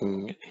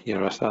working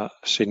here as a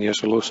senior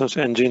solutions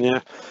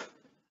engineer,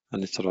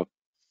 and it's sort of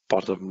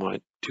part of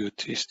my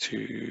duties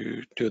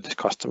to do the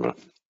customer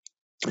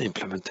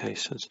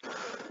implementations.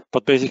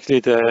 But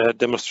basically the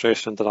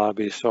demonstration that I'll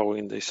be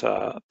showing is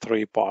a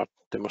three-part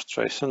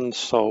demonstration.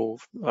 So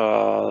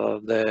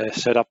the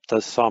setup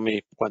that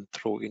Sami went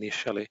through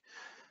initially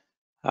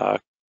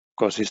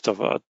consists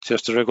of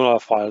just a regular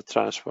file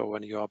transfer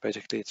when you are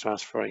basically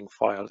transferring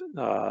files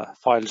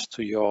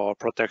to your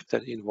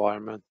protected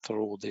environment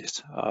through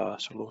this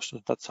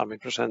solution that Sami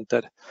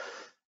presented,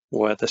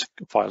 where the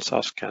files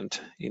are scanned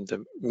in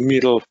the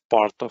middle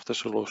part of the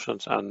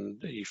solutions,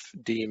 and if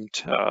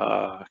deemed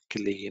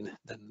clean,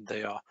 then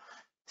they are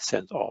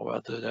sent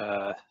over to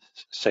the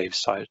safe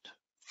side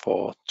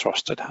for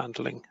trusted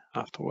handling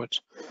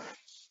afterwards.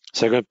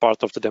 Second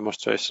part of the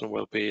demonstration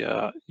will be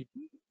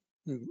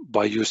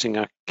by using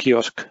a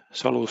kiosk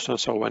solution.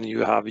 So when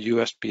you have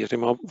USB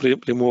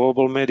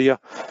removable media,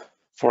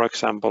 for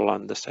example,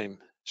 and the same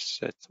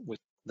set with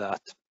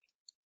that.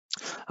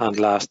 And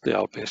lastly,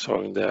 I'll be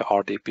showing the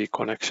RDP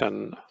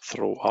connection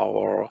through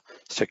our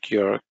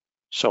secure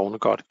zone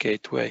guard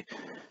gateway,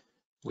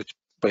 which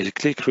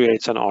basically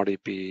creates an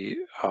RDP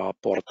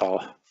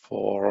portal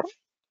for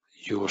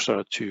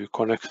user to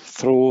connect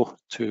through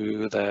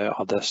to the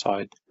other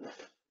side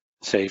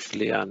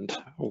safely and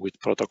with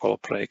protocol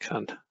breaks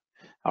and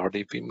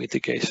RDP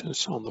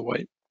mitigations on the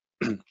way.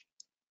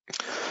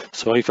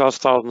 So if I'll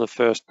start on the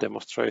first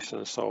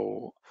demonstration,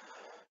 so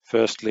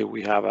firstly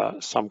we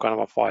have some kind of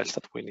a files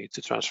that we need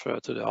to transfer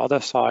to the other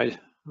side.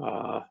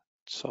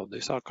 So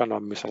these are kind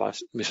of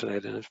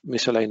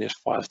miscellaneous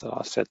files that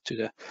are set to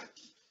the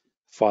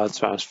file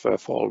transfer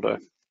folder.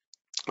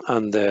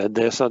 And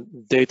there's a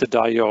data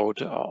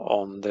diode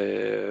on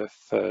the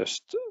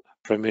first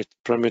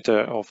perimeter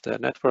of the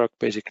network,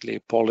 basically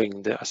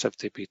pulling the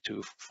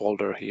SFTP2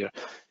 folder here,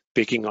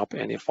 picking up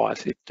any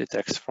files it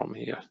detects from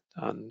here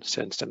and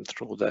sends them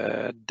through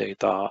the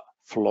data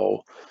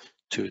flow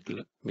to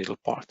the middle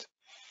part.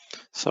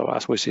 So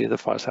as we see, the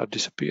files have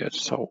disappeared.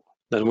 So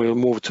then we'll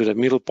move to the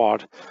middle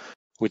part,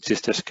 which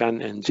is the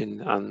scan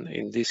engine. And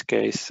in this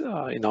case,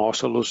 in our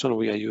solution,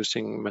 we are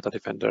using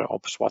MetaDefender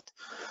OpSWAT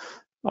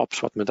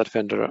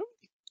MetaDefender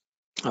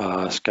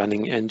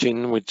scanning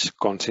engine, which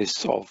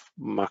consists of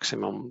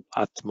maximum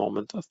at the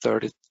moment of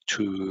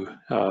 32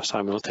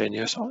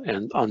 simultaneous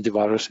and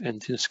antivirus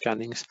engine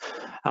scannings,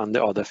 and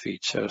the other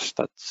features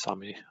that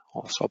Sami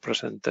also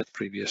presented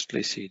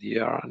previously,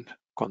 CDR and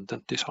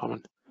content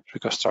disarmament,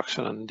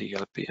 reconstruction, and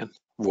DLP and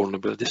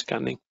vulnerability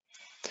scanning.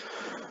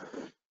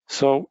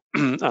 So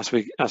as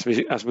we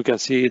can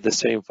see, the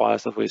same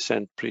files that we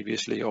sent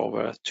previously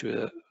over to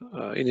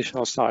the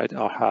initial side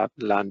have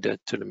landed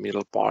to the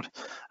middle part,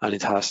 and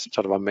it has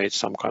sort of made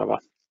some kind of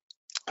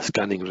a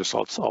scanning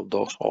results of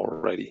those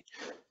already.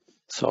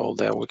 So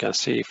there we can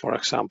see, for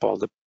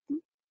example,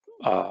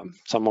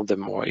 some of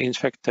them were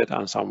infected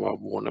and some were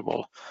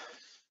vulnerable.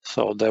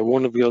 So the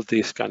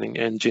vulnerability scanning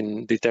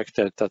engine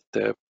detected that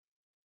the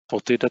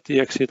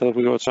putty.exe that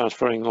we were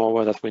transferring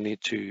over that we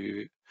need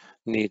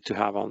to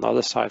have on the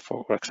other side,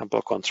 for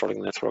example,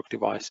 controlling network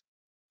device.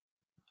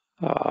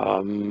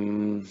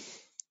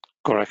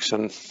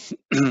 Correction,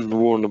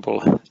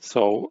 vulnerable.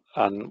 So,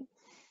 and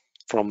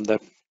from the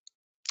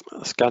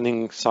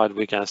scanning side,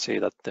 we can see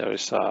that there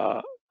is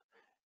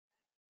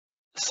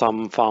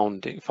some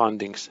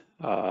findings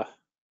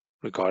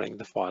regarding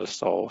the files.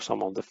 So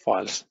some of the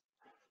files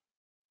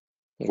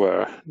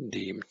were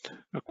deemed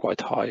quite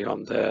high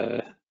on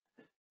the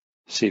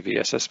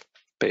CVSS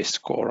based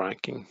score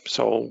ranking.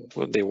 So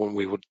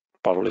we would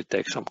probably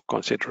take some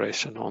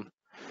consideration on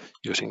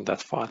using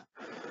that file.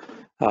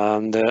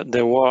 And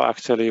there were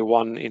actually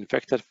one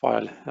infected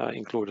file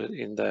included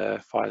in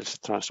the files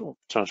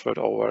transferred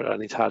over,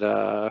 and it had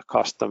a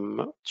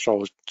custom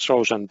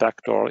Trojan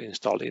backdoor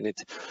installed in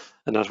it.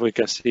 And as we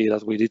can see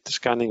that we did the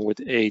scanning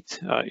with 8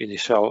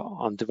 initial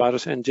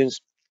antivirus engines,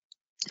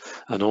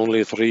 and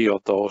only 3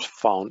 of those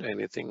found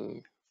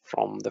anything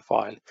from the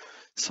file.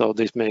 So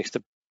this makes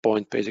the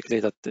point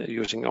basically that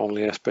using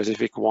only a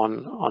specific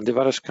one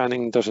antivirus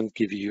scanning doesn't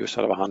give you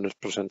sort of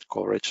 100%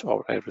 coverage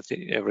of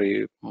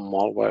every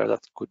malware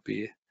that could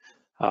be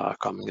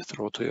coming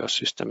through to your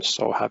system.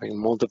 So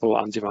having multiple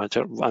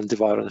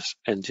antivirus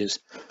engines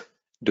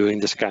doing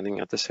the scanning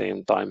at the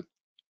same time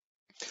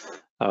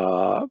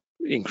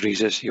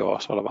increases your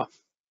sort of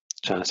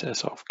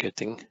chances of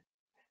getting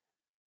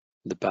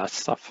the bad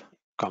stuff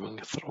coming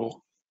through.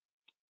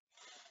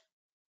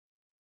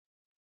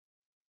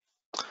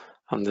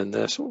 And then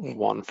there's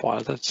one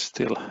file that's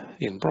still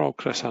in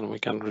progress, and we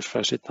can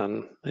refresh it,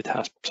 and it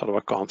has sort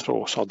of gone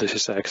through. So this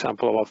is an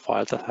example of a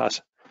file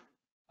that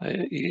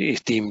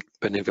is deemed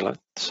benevolent,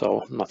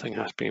 so nothing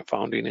has been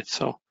found in it.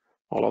 So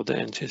all of the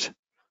engines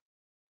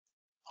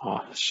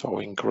are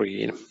showing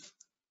green.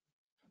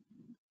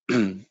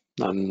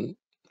 And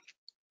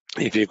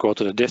if you go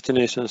to the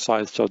destination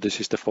side, so this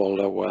is the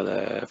folder where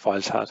the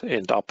files have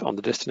end up on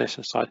the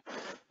destination side.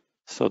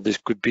 So this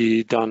could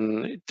be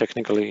done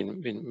technically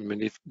in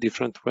many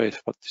different ways,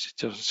 but this is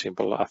just a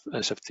simple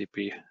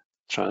SFTP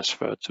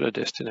transfer to the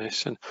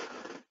destination.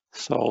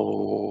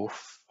 So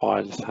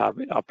files have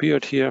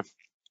appeared here,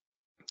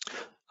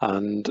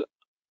 and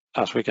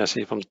as we can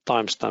see from the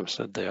timestamps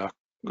that they are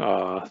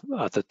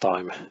at the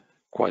time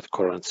quite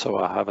current, so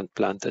I haven't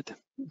planted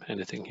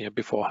anything here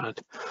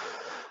beforehand.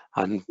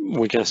 And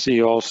we can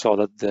see also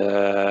that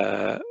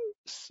the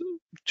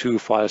 2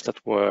 files that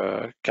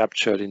were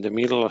captured in the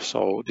middle,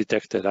 so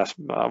detected as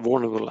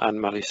vulnerable and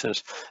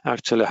malicious,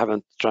 actually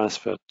haven't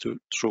transferred to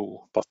true,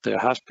 but there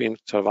has been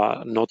sort of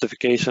a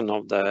notification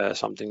of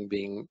something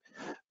being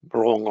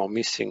wrong or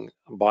missing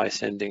by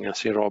sending a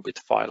 0-bit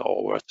file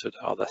over to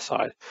the other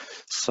side.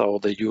 So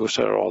the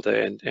user or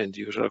the end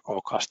user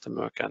or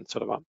customer can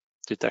sort of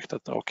detect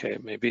that, okay,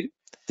 maybe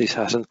this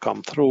hasn't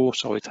come through,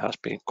 so it has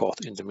been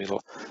caught in the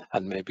middle,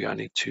 and maybe I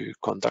need to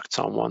contact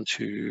someone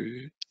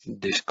to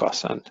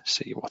discuss and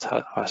see what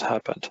has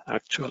happened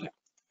actually.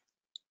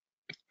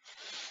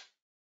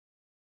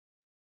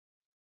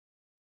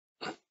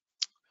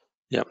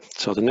 Yeah,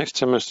 so the next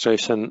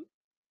demonstration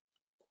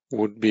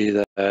would be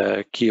the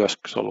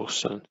kiosk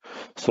solution.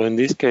 So in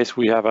this case,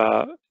 we have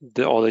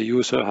the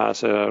user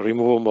has a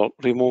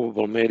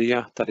removable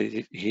media that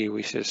he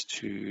wishes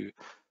to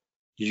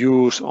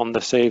use on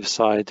the safe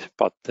side,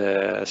 but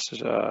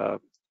the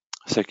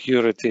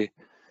security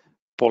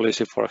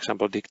policy, for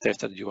example, dictates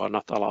that you are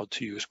not allowed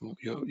to use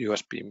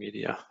USB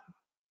media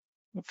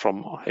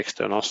from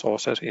external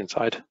sources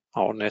inside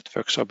our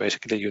network. So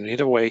basically, you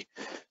need a way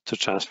to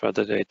transfer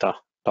the data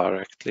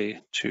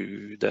directly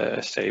to the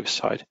safe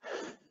side,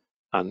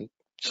 and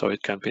so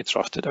it can be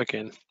trusted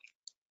again.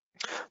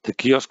 The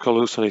kiosk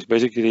solution is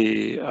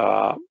basically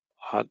a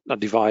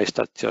device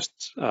that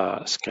just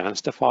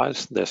scans the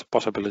files. There's a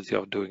possibility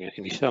of doing an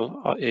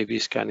initial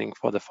AV scanning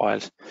for the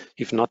files.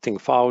 If nothing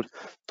found,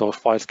 those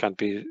files can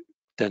be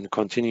then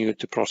continued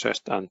to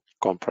processed and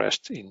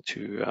compressed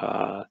into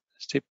a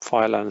zip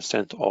file and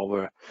sent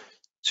over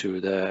to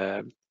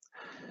the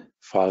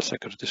file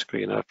security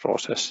screener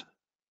process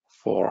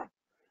for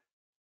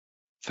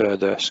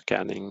further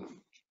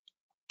scanning.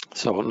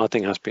 So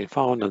nothing has been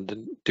found and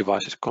the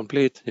device is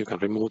complete. You can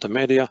remove the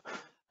media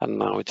and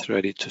now it's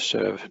ready to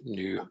serve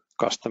new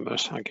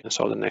customers again.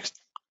 So the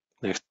next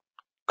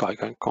guy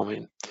can come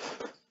in.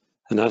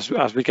 And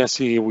as we can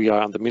see, we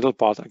are on the middle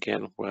part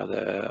again where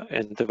the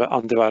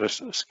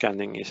antivirus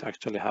scanning is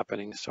actually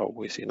happening. So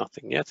we see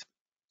nothing yet.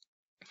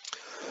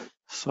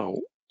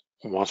 So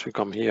once we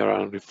come here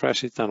and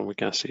refresh it, then we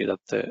can see that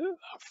the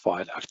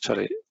file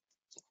actually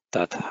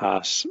that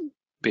has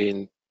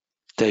been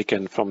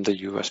taken from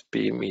the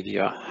USB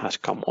media has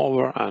come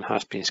over and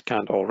has been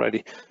scanned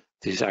already.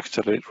 This is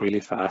actually really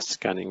fast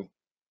scanning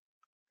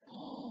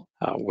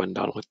when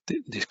done with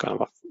this kind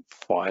of a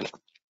file.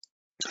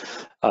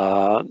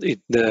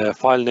 The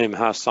file name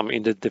has some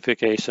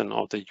identification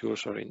of the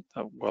user in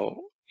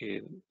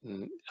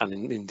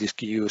this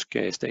use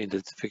case, the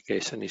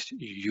identification is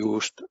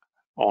used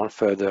on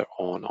further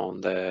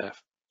on the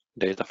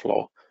data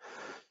flow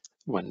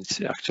when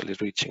it's actually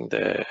reaching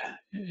the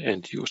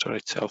end user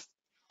itself.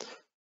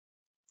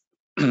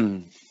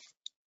 So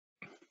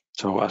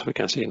as we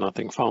can see,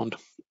 nothing found.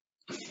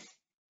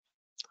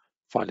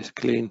 File is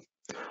clean,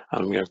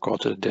 and we are go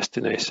to the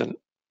destination.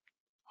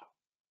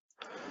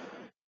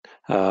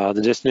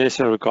 The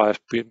destination requires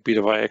a bit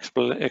of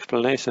an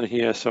explanation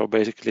here. So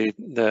basically,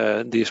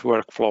 this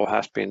workflow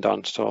has been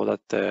done so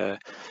that the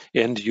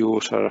end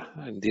user,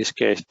 in this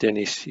case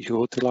Dennis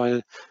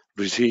Hyytiäinen,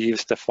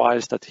 receives the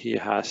files that he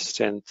has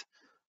sent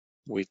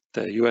with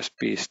the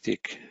USB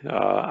stick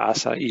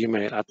as an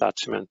email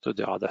attachment to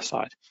the other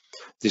side.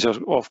 This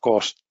of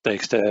course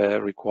takes the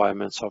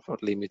requirements of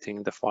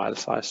limiting the file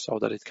size so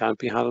that it can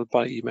be handled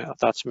by email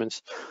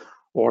attachments,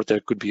 or there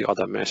could be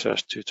other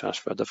measures to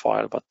transfer the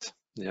file. But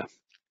yeah,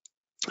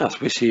 as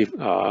we see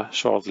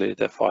shortly,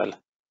 the file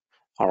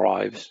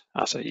arrives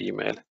as an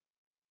email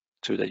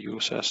to the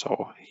user,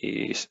 so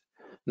he is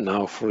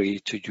now free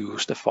to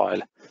use the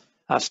file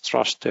as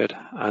trusted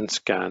and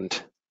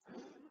scanned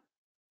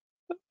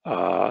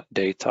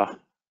data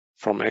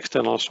from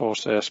external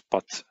sources,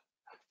 but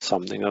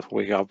something that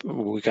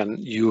we can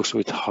use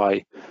with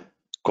high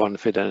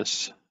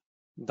confidence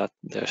that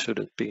there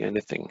shouldn't be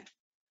anything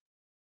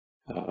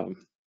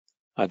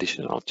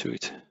additional to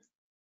it.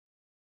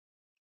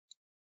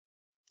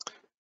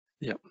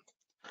 Yeah.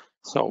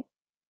 So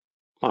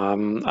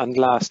and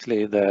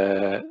lastly,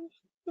 the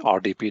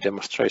RDP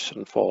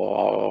demonstration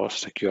for our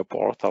secure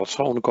portal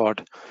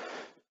ZoneGuard.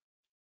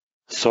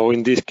 So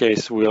in this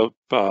case, we'll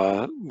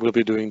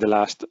be doing the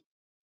last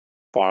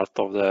part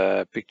of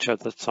the picture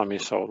that Sami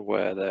showed,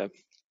 where the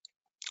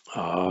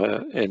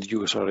end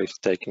user is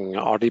taking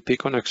RDP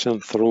connection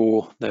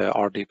through the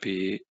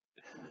RDP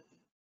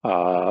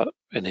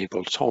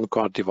enabled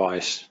ZoneGuard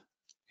device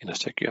in a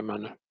secure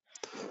manner.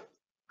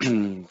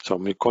 So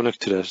we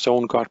connect to the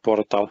ZoneGuard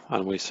portal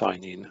and we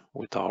sign in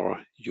with our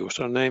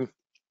username.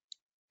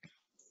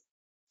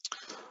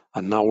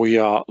 And now we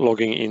are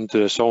logging into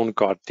the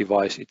ZoneGuard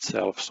device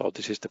itself. So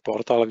this is the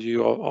portal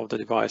view of the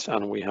device,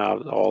 and we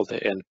have all the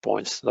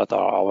endpoints that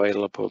are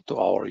available to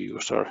our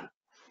user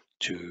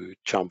to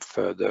jump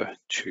further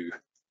to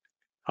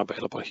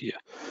available here.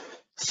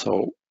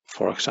 So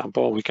for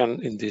example, we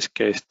can in this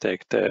case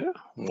take the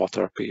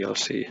Water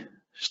PLC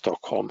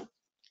Stockholm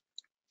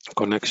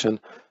connection,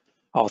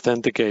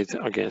 authenticate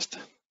against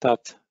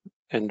that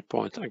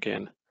endpoint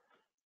again,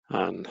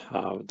 and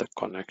have the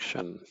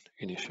connection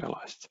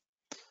initialized.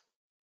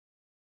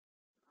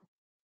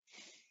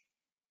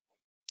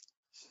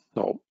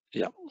 So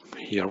yeah,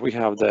 here we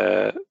have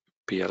the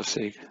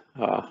PLC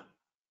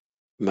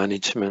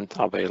management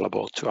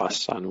available to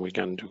us, and we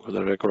can do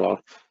the regular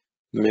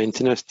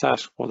maintenance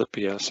task for the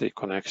PLC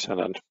connection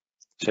and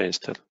change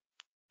the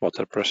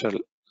water pressure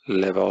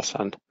levels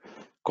and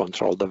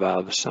control the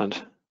valves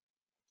and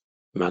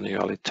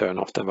manually turn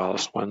off the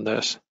valves when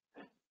there's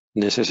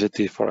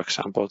necessity, for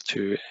example,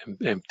 to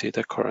empty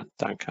the current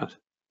tank and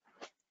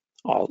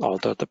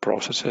alter the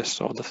processes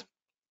so that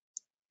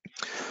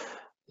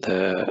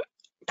the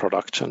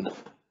production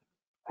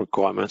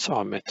requirements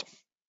are met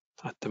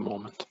at the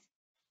moment.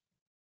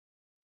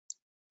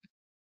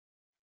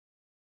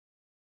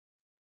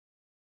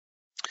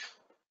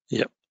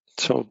 Yeah,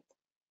 so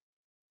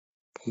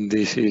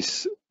this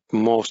is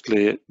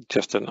mostly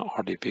just an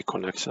RDP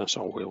connection,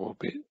 so we will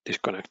be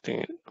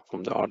disconnecting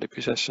from the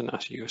RDP session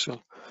as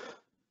usual.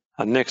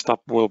 And next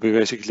up will be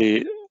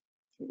basically,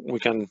 we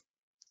can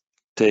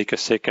take a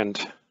second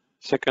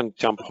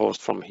jump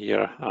host from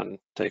here and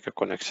take a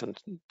connection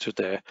to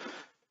there.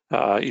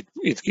 It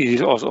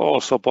is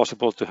also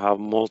possible to have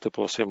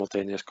multiple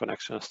simultaneous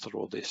connections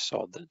through this,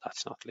 so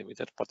that's not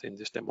limited, but in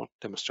this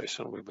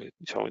demonstration we'll be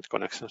showing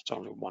connections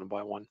only one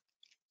by one.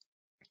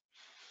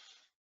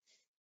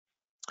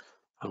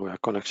 And we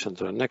have connection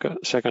to the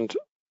second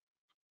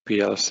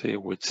PLC,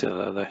 which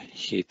the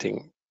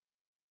heating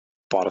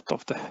part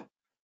of the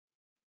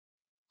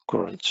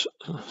current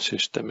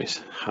system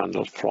is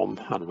handled from,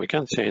 and we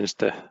can change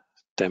the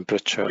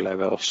temperature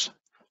levels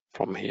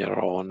from here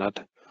on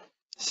and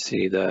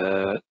see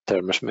the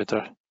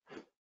thermometer,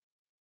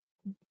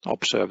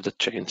 observe the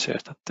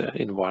changes that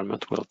the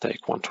environment will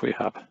take once we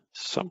have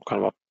some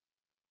kind of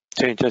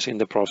changes in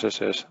the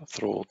processes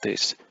through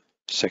this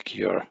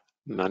secure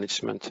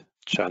management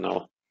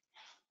channel.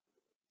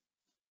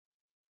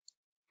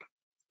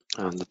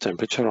 And the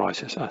temperature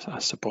rises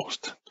as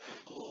supposed.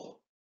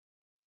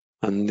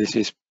 And this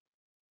is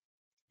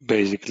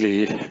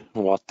basically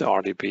what the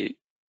RDP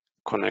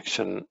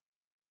connection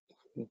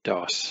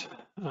does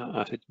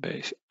as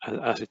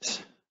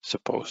it's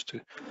supposed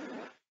to.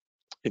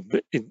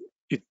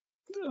 It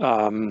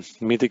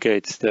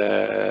mitigates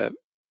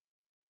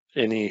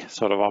any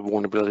sort of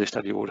vulnerabilities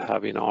that you would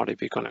have in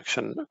RDP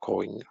connection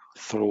going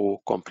through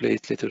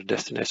completely to the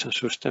destination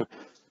system.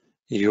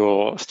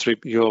 You'll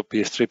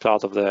be stripped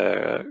out of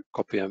the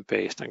copy and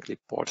paste and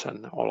clipboards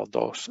and all of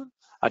those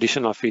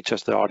additional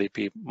features the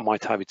RDP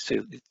might have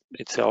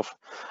itself,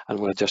 and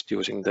we're just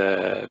using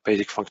the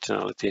basic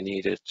functionality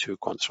needed to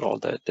control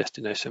the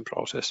destination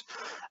process,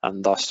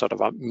 and thus sort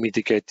of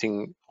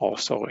mitigating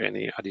also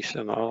any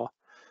additional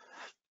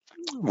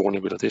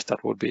vulnerabilities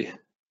that would be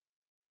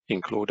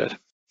included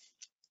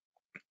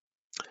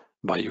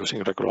by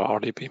using regular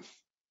RDP.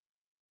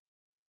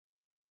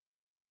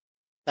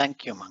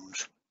 Thank you,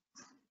 Magnus.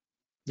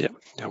 Yeah,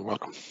 you're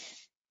welcome.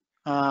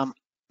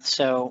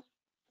 So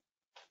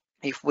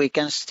if we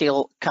can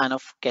still kind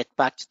of get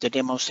back to the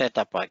demo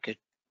setup, I could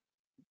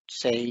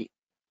say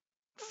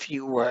a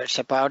few words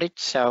about it.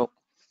 So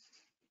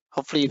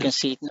hopefully you can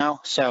see it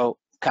now. So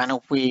kind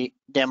of we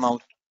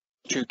demoed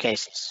two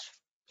cases.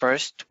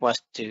 First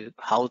was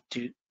how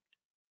to,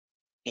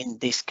 in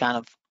this kind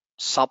of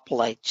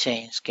supply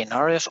chain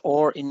scenarios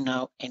or in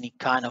any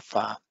kind of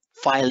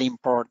file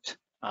import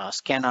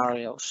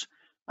scenarios,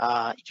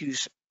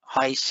 use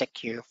high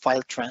secure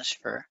file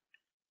transfer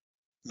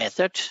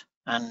method,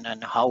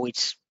 and how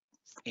it's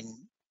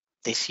in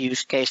this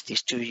use case,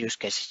 these two use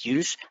cases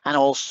use, and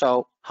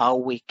also how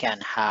we can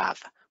have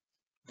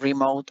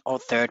remote or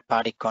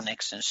third-party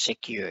connections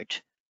secured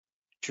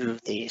through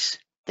this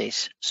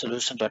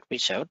solution that we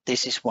showed.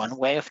 This is one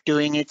way of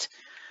doing it.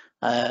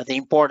 The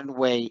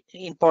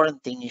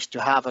important thing is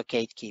to have a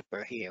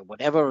gatekeeper here,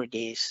 whatever it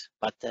is,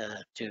 but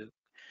to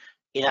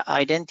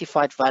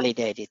identified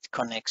validated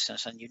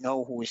connections, and you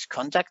know who is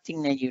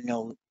contacting, and you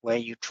know where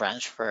you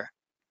transfer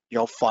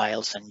your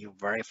files and you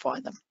verify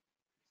them.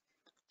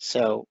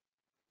 So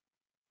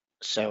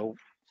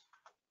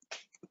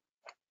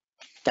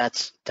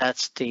that's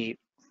the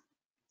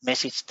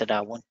message that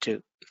I want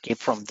to give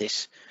from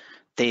this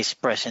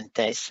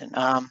presentation.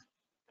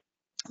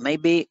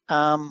 Maybe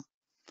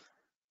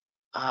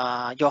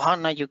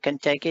Johanna, you can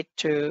take it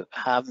to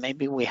have,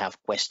 maybe we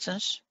have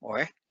questions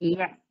or?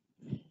 Yeah.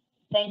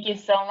 Thank you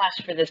so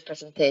much for this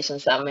presentation,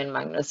 Sami and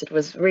Magnus. It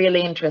was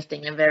really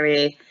interesting and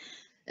very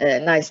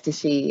nice to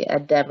see a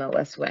demo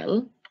as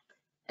well.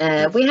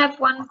 We have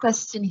one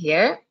question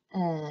here.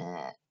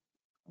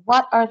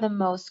 What are the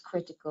most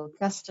critical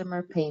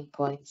customer pain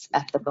points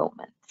at the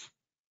moment?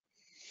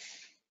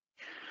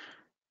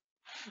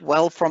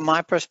 Well, from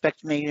my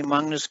perspective, maybe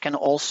Magnus can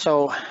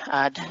also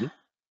add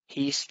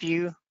his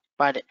view,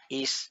 but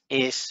is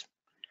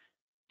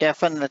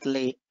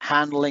definitely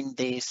handling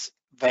these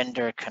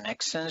vendor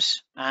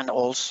connections and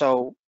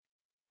also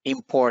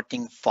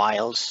importing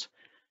files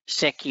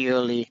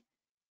securely,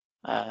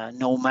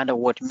 no matter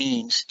what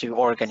means, to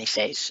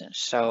organizations.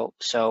 So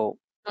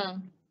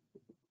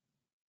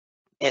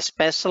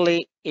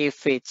especially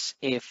if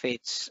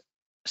it's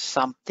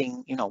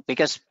something,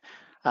 because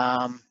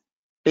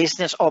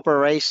business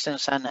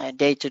operations and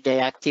day-to-day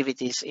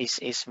activities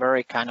is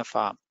very kind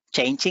of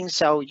changing.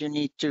 So you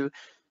need to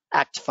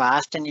act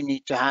fast, and you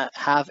need to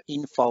have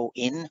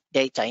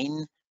data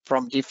in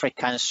from different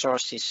kind of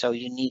sources. So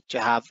you need to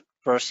have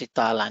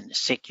versatile and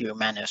secure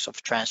manners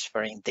of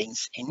transferring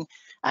things in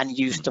and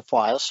use the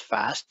files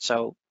fast.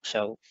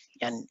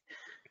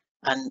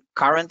 And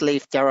currently,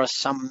 if there are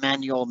some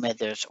manual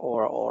methods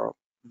or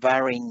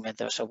varying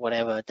methods or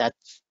whatever, that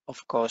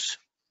of course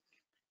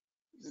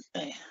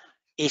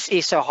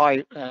is a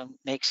high,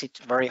 makes it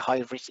very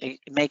high risk. It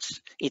makes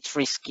it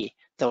risky,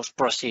 those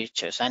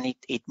procedures, and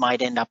it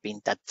might end up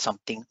in that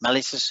something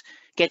malicious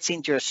gets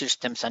into your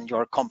systems and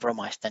you're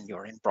compromised and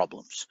you're in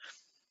problems.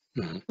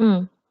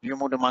 You,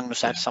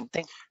 Magnus, add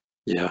something?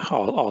 Yeah,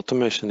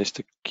 automation is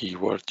the key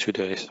word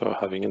today. So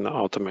having an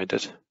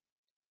automated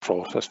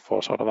process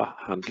for sort of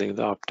handling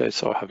the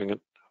updates or having a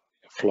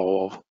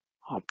flow of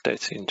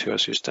updates into a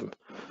system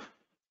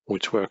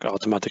which work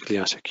automatically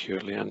and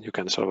securely, and you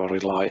can sort of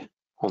rely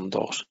on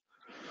those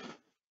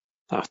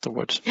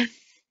afterwards.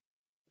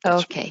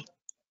 Okay.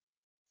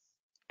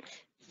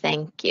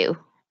 Thank you.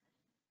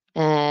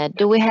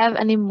 Do we have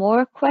any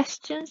more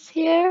questions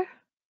here?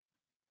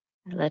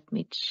 Let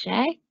me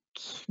check.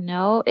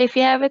 No, if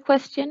you have a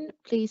question,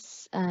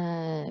 please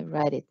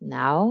write it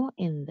now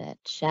in the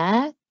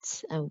chat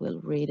and we'll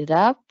read it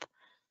up.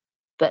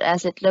 But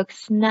as it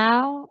looks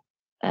now,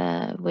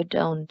 we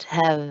don't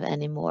have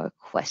any more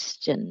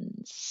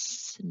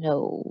questions.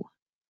 No.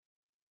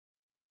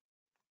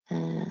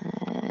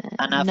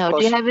 No.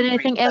 Do you have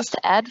anything else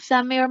to add,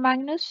 Sami or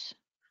Magnus?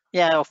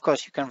 Yeah, of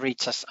course, you can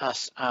reach us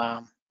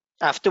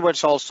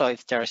afterwards also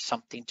if there is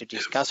something to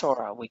discuss,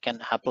 or we can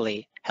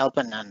happily help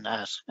and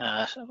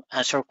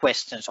answer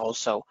questions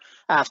also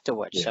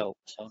afterwards. Yeah.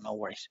 So no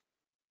worries.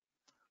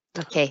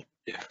 Okay.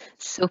 Yeah.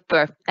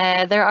 Super.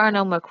 There are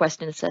no more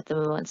questions at the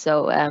moment.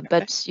 So,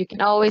 but you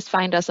can always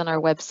find us on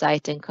our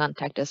website and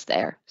contact us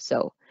there.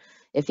 So,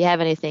 if you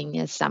have anything,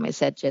 as Sami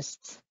said,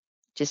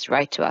 just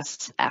write to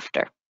us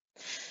after.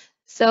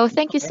 So,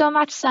 thank you so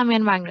much, Sami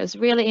and Magnus.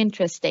 Really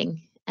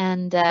interesting.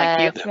 And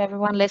for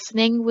everyone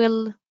listening,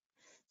 we'll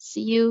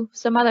see you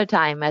some other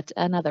time at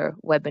another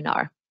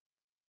webinar.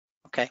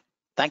 Okay.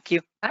 Thank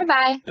you.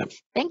 Bye-bye. Yeah.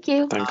 Thank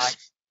you.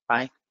 Thanks.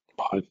 Bye.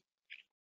 Bye.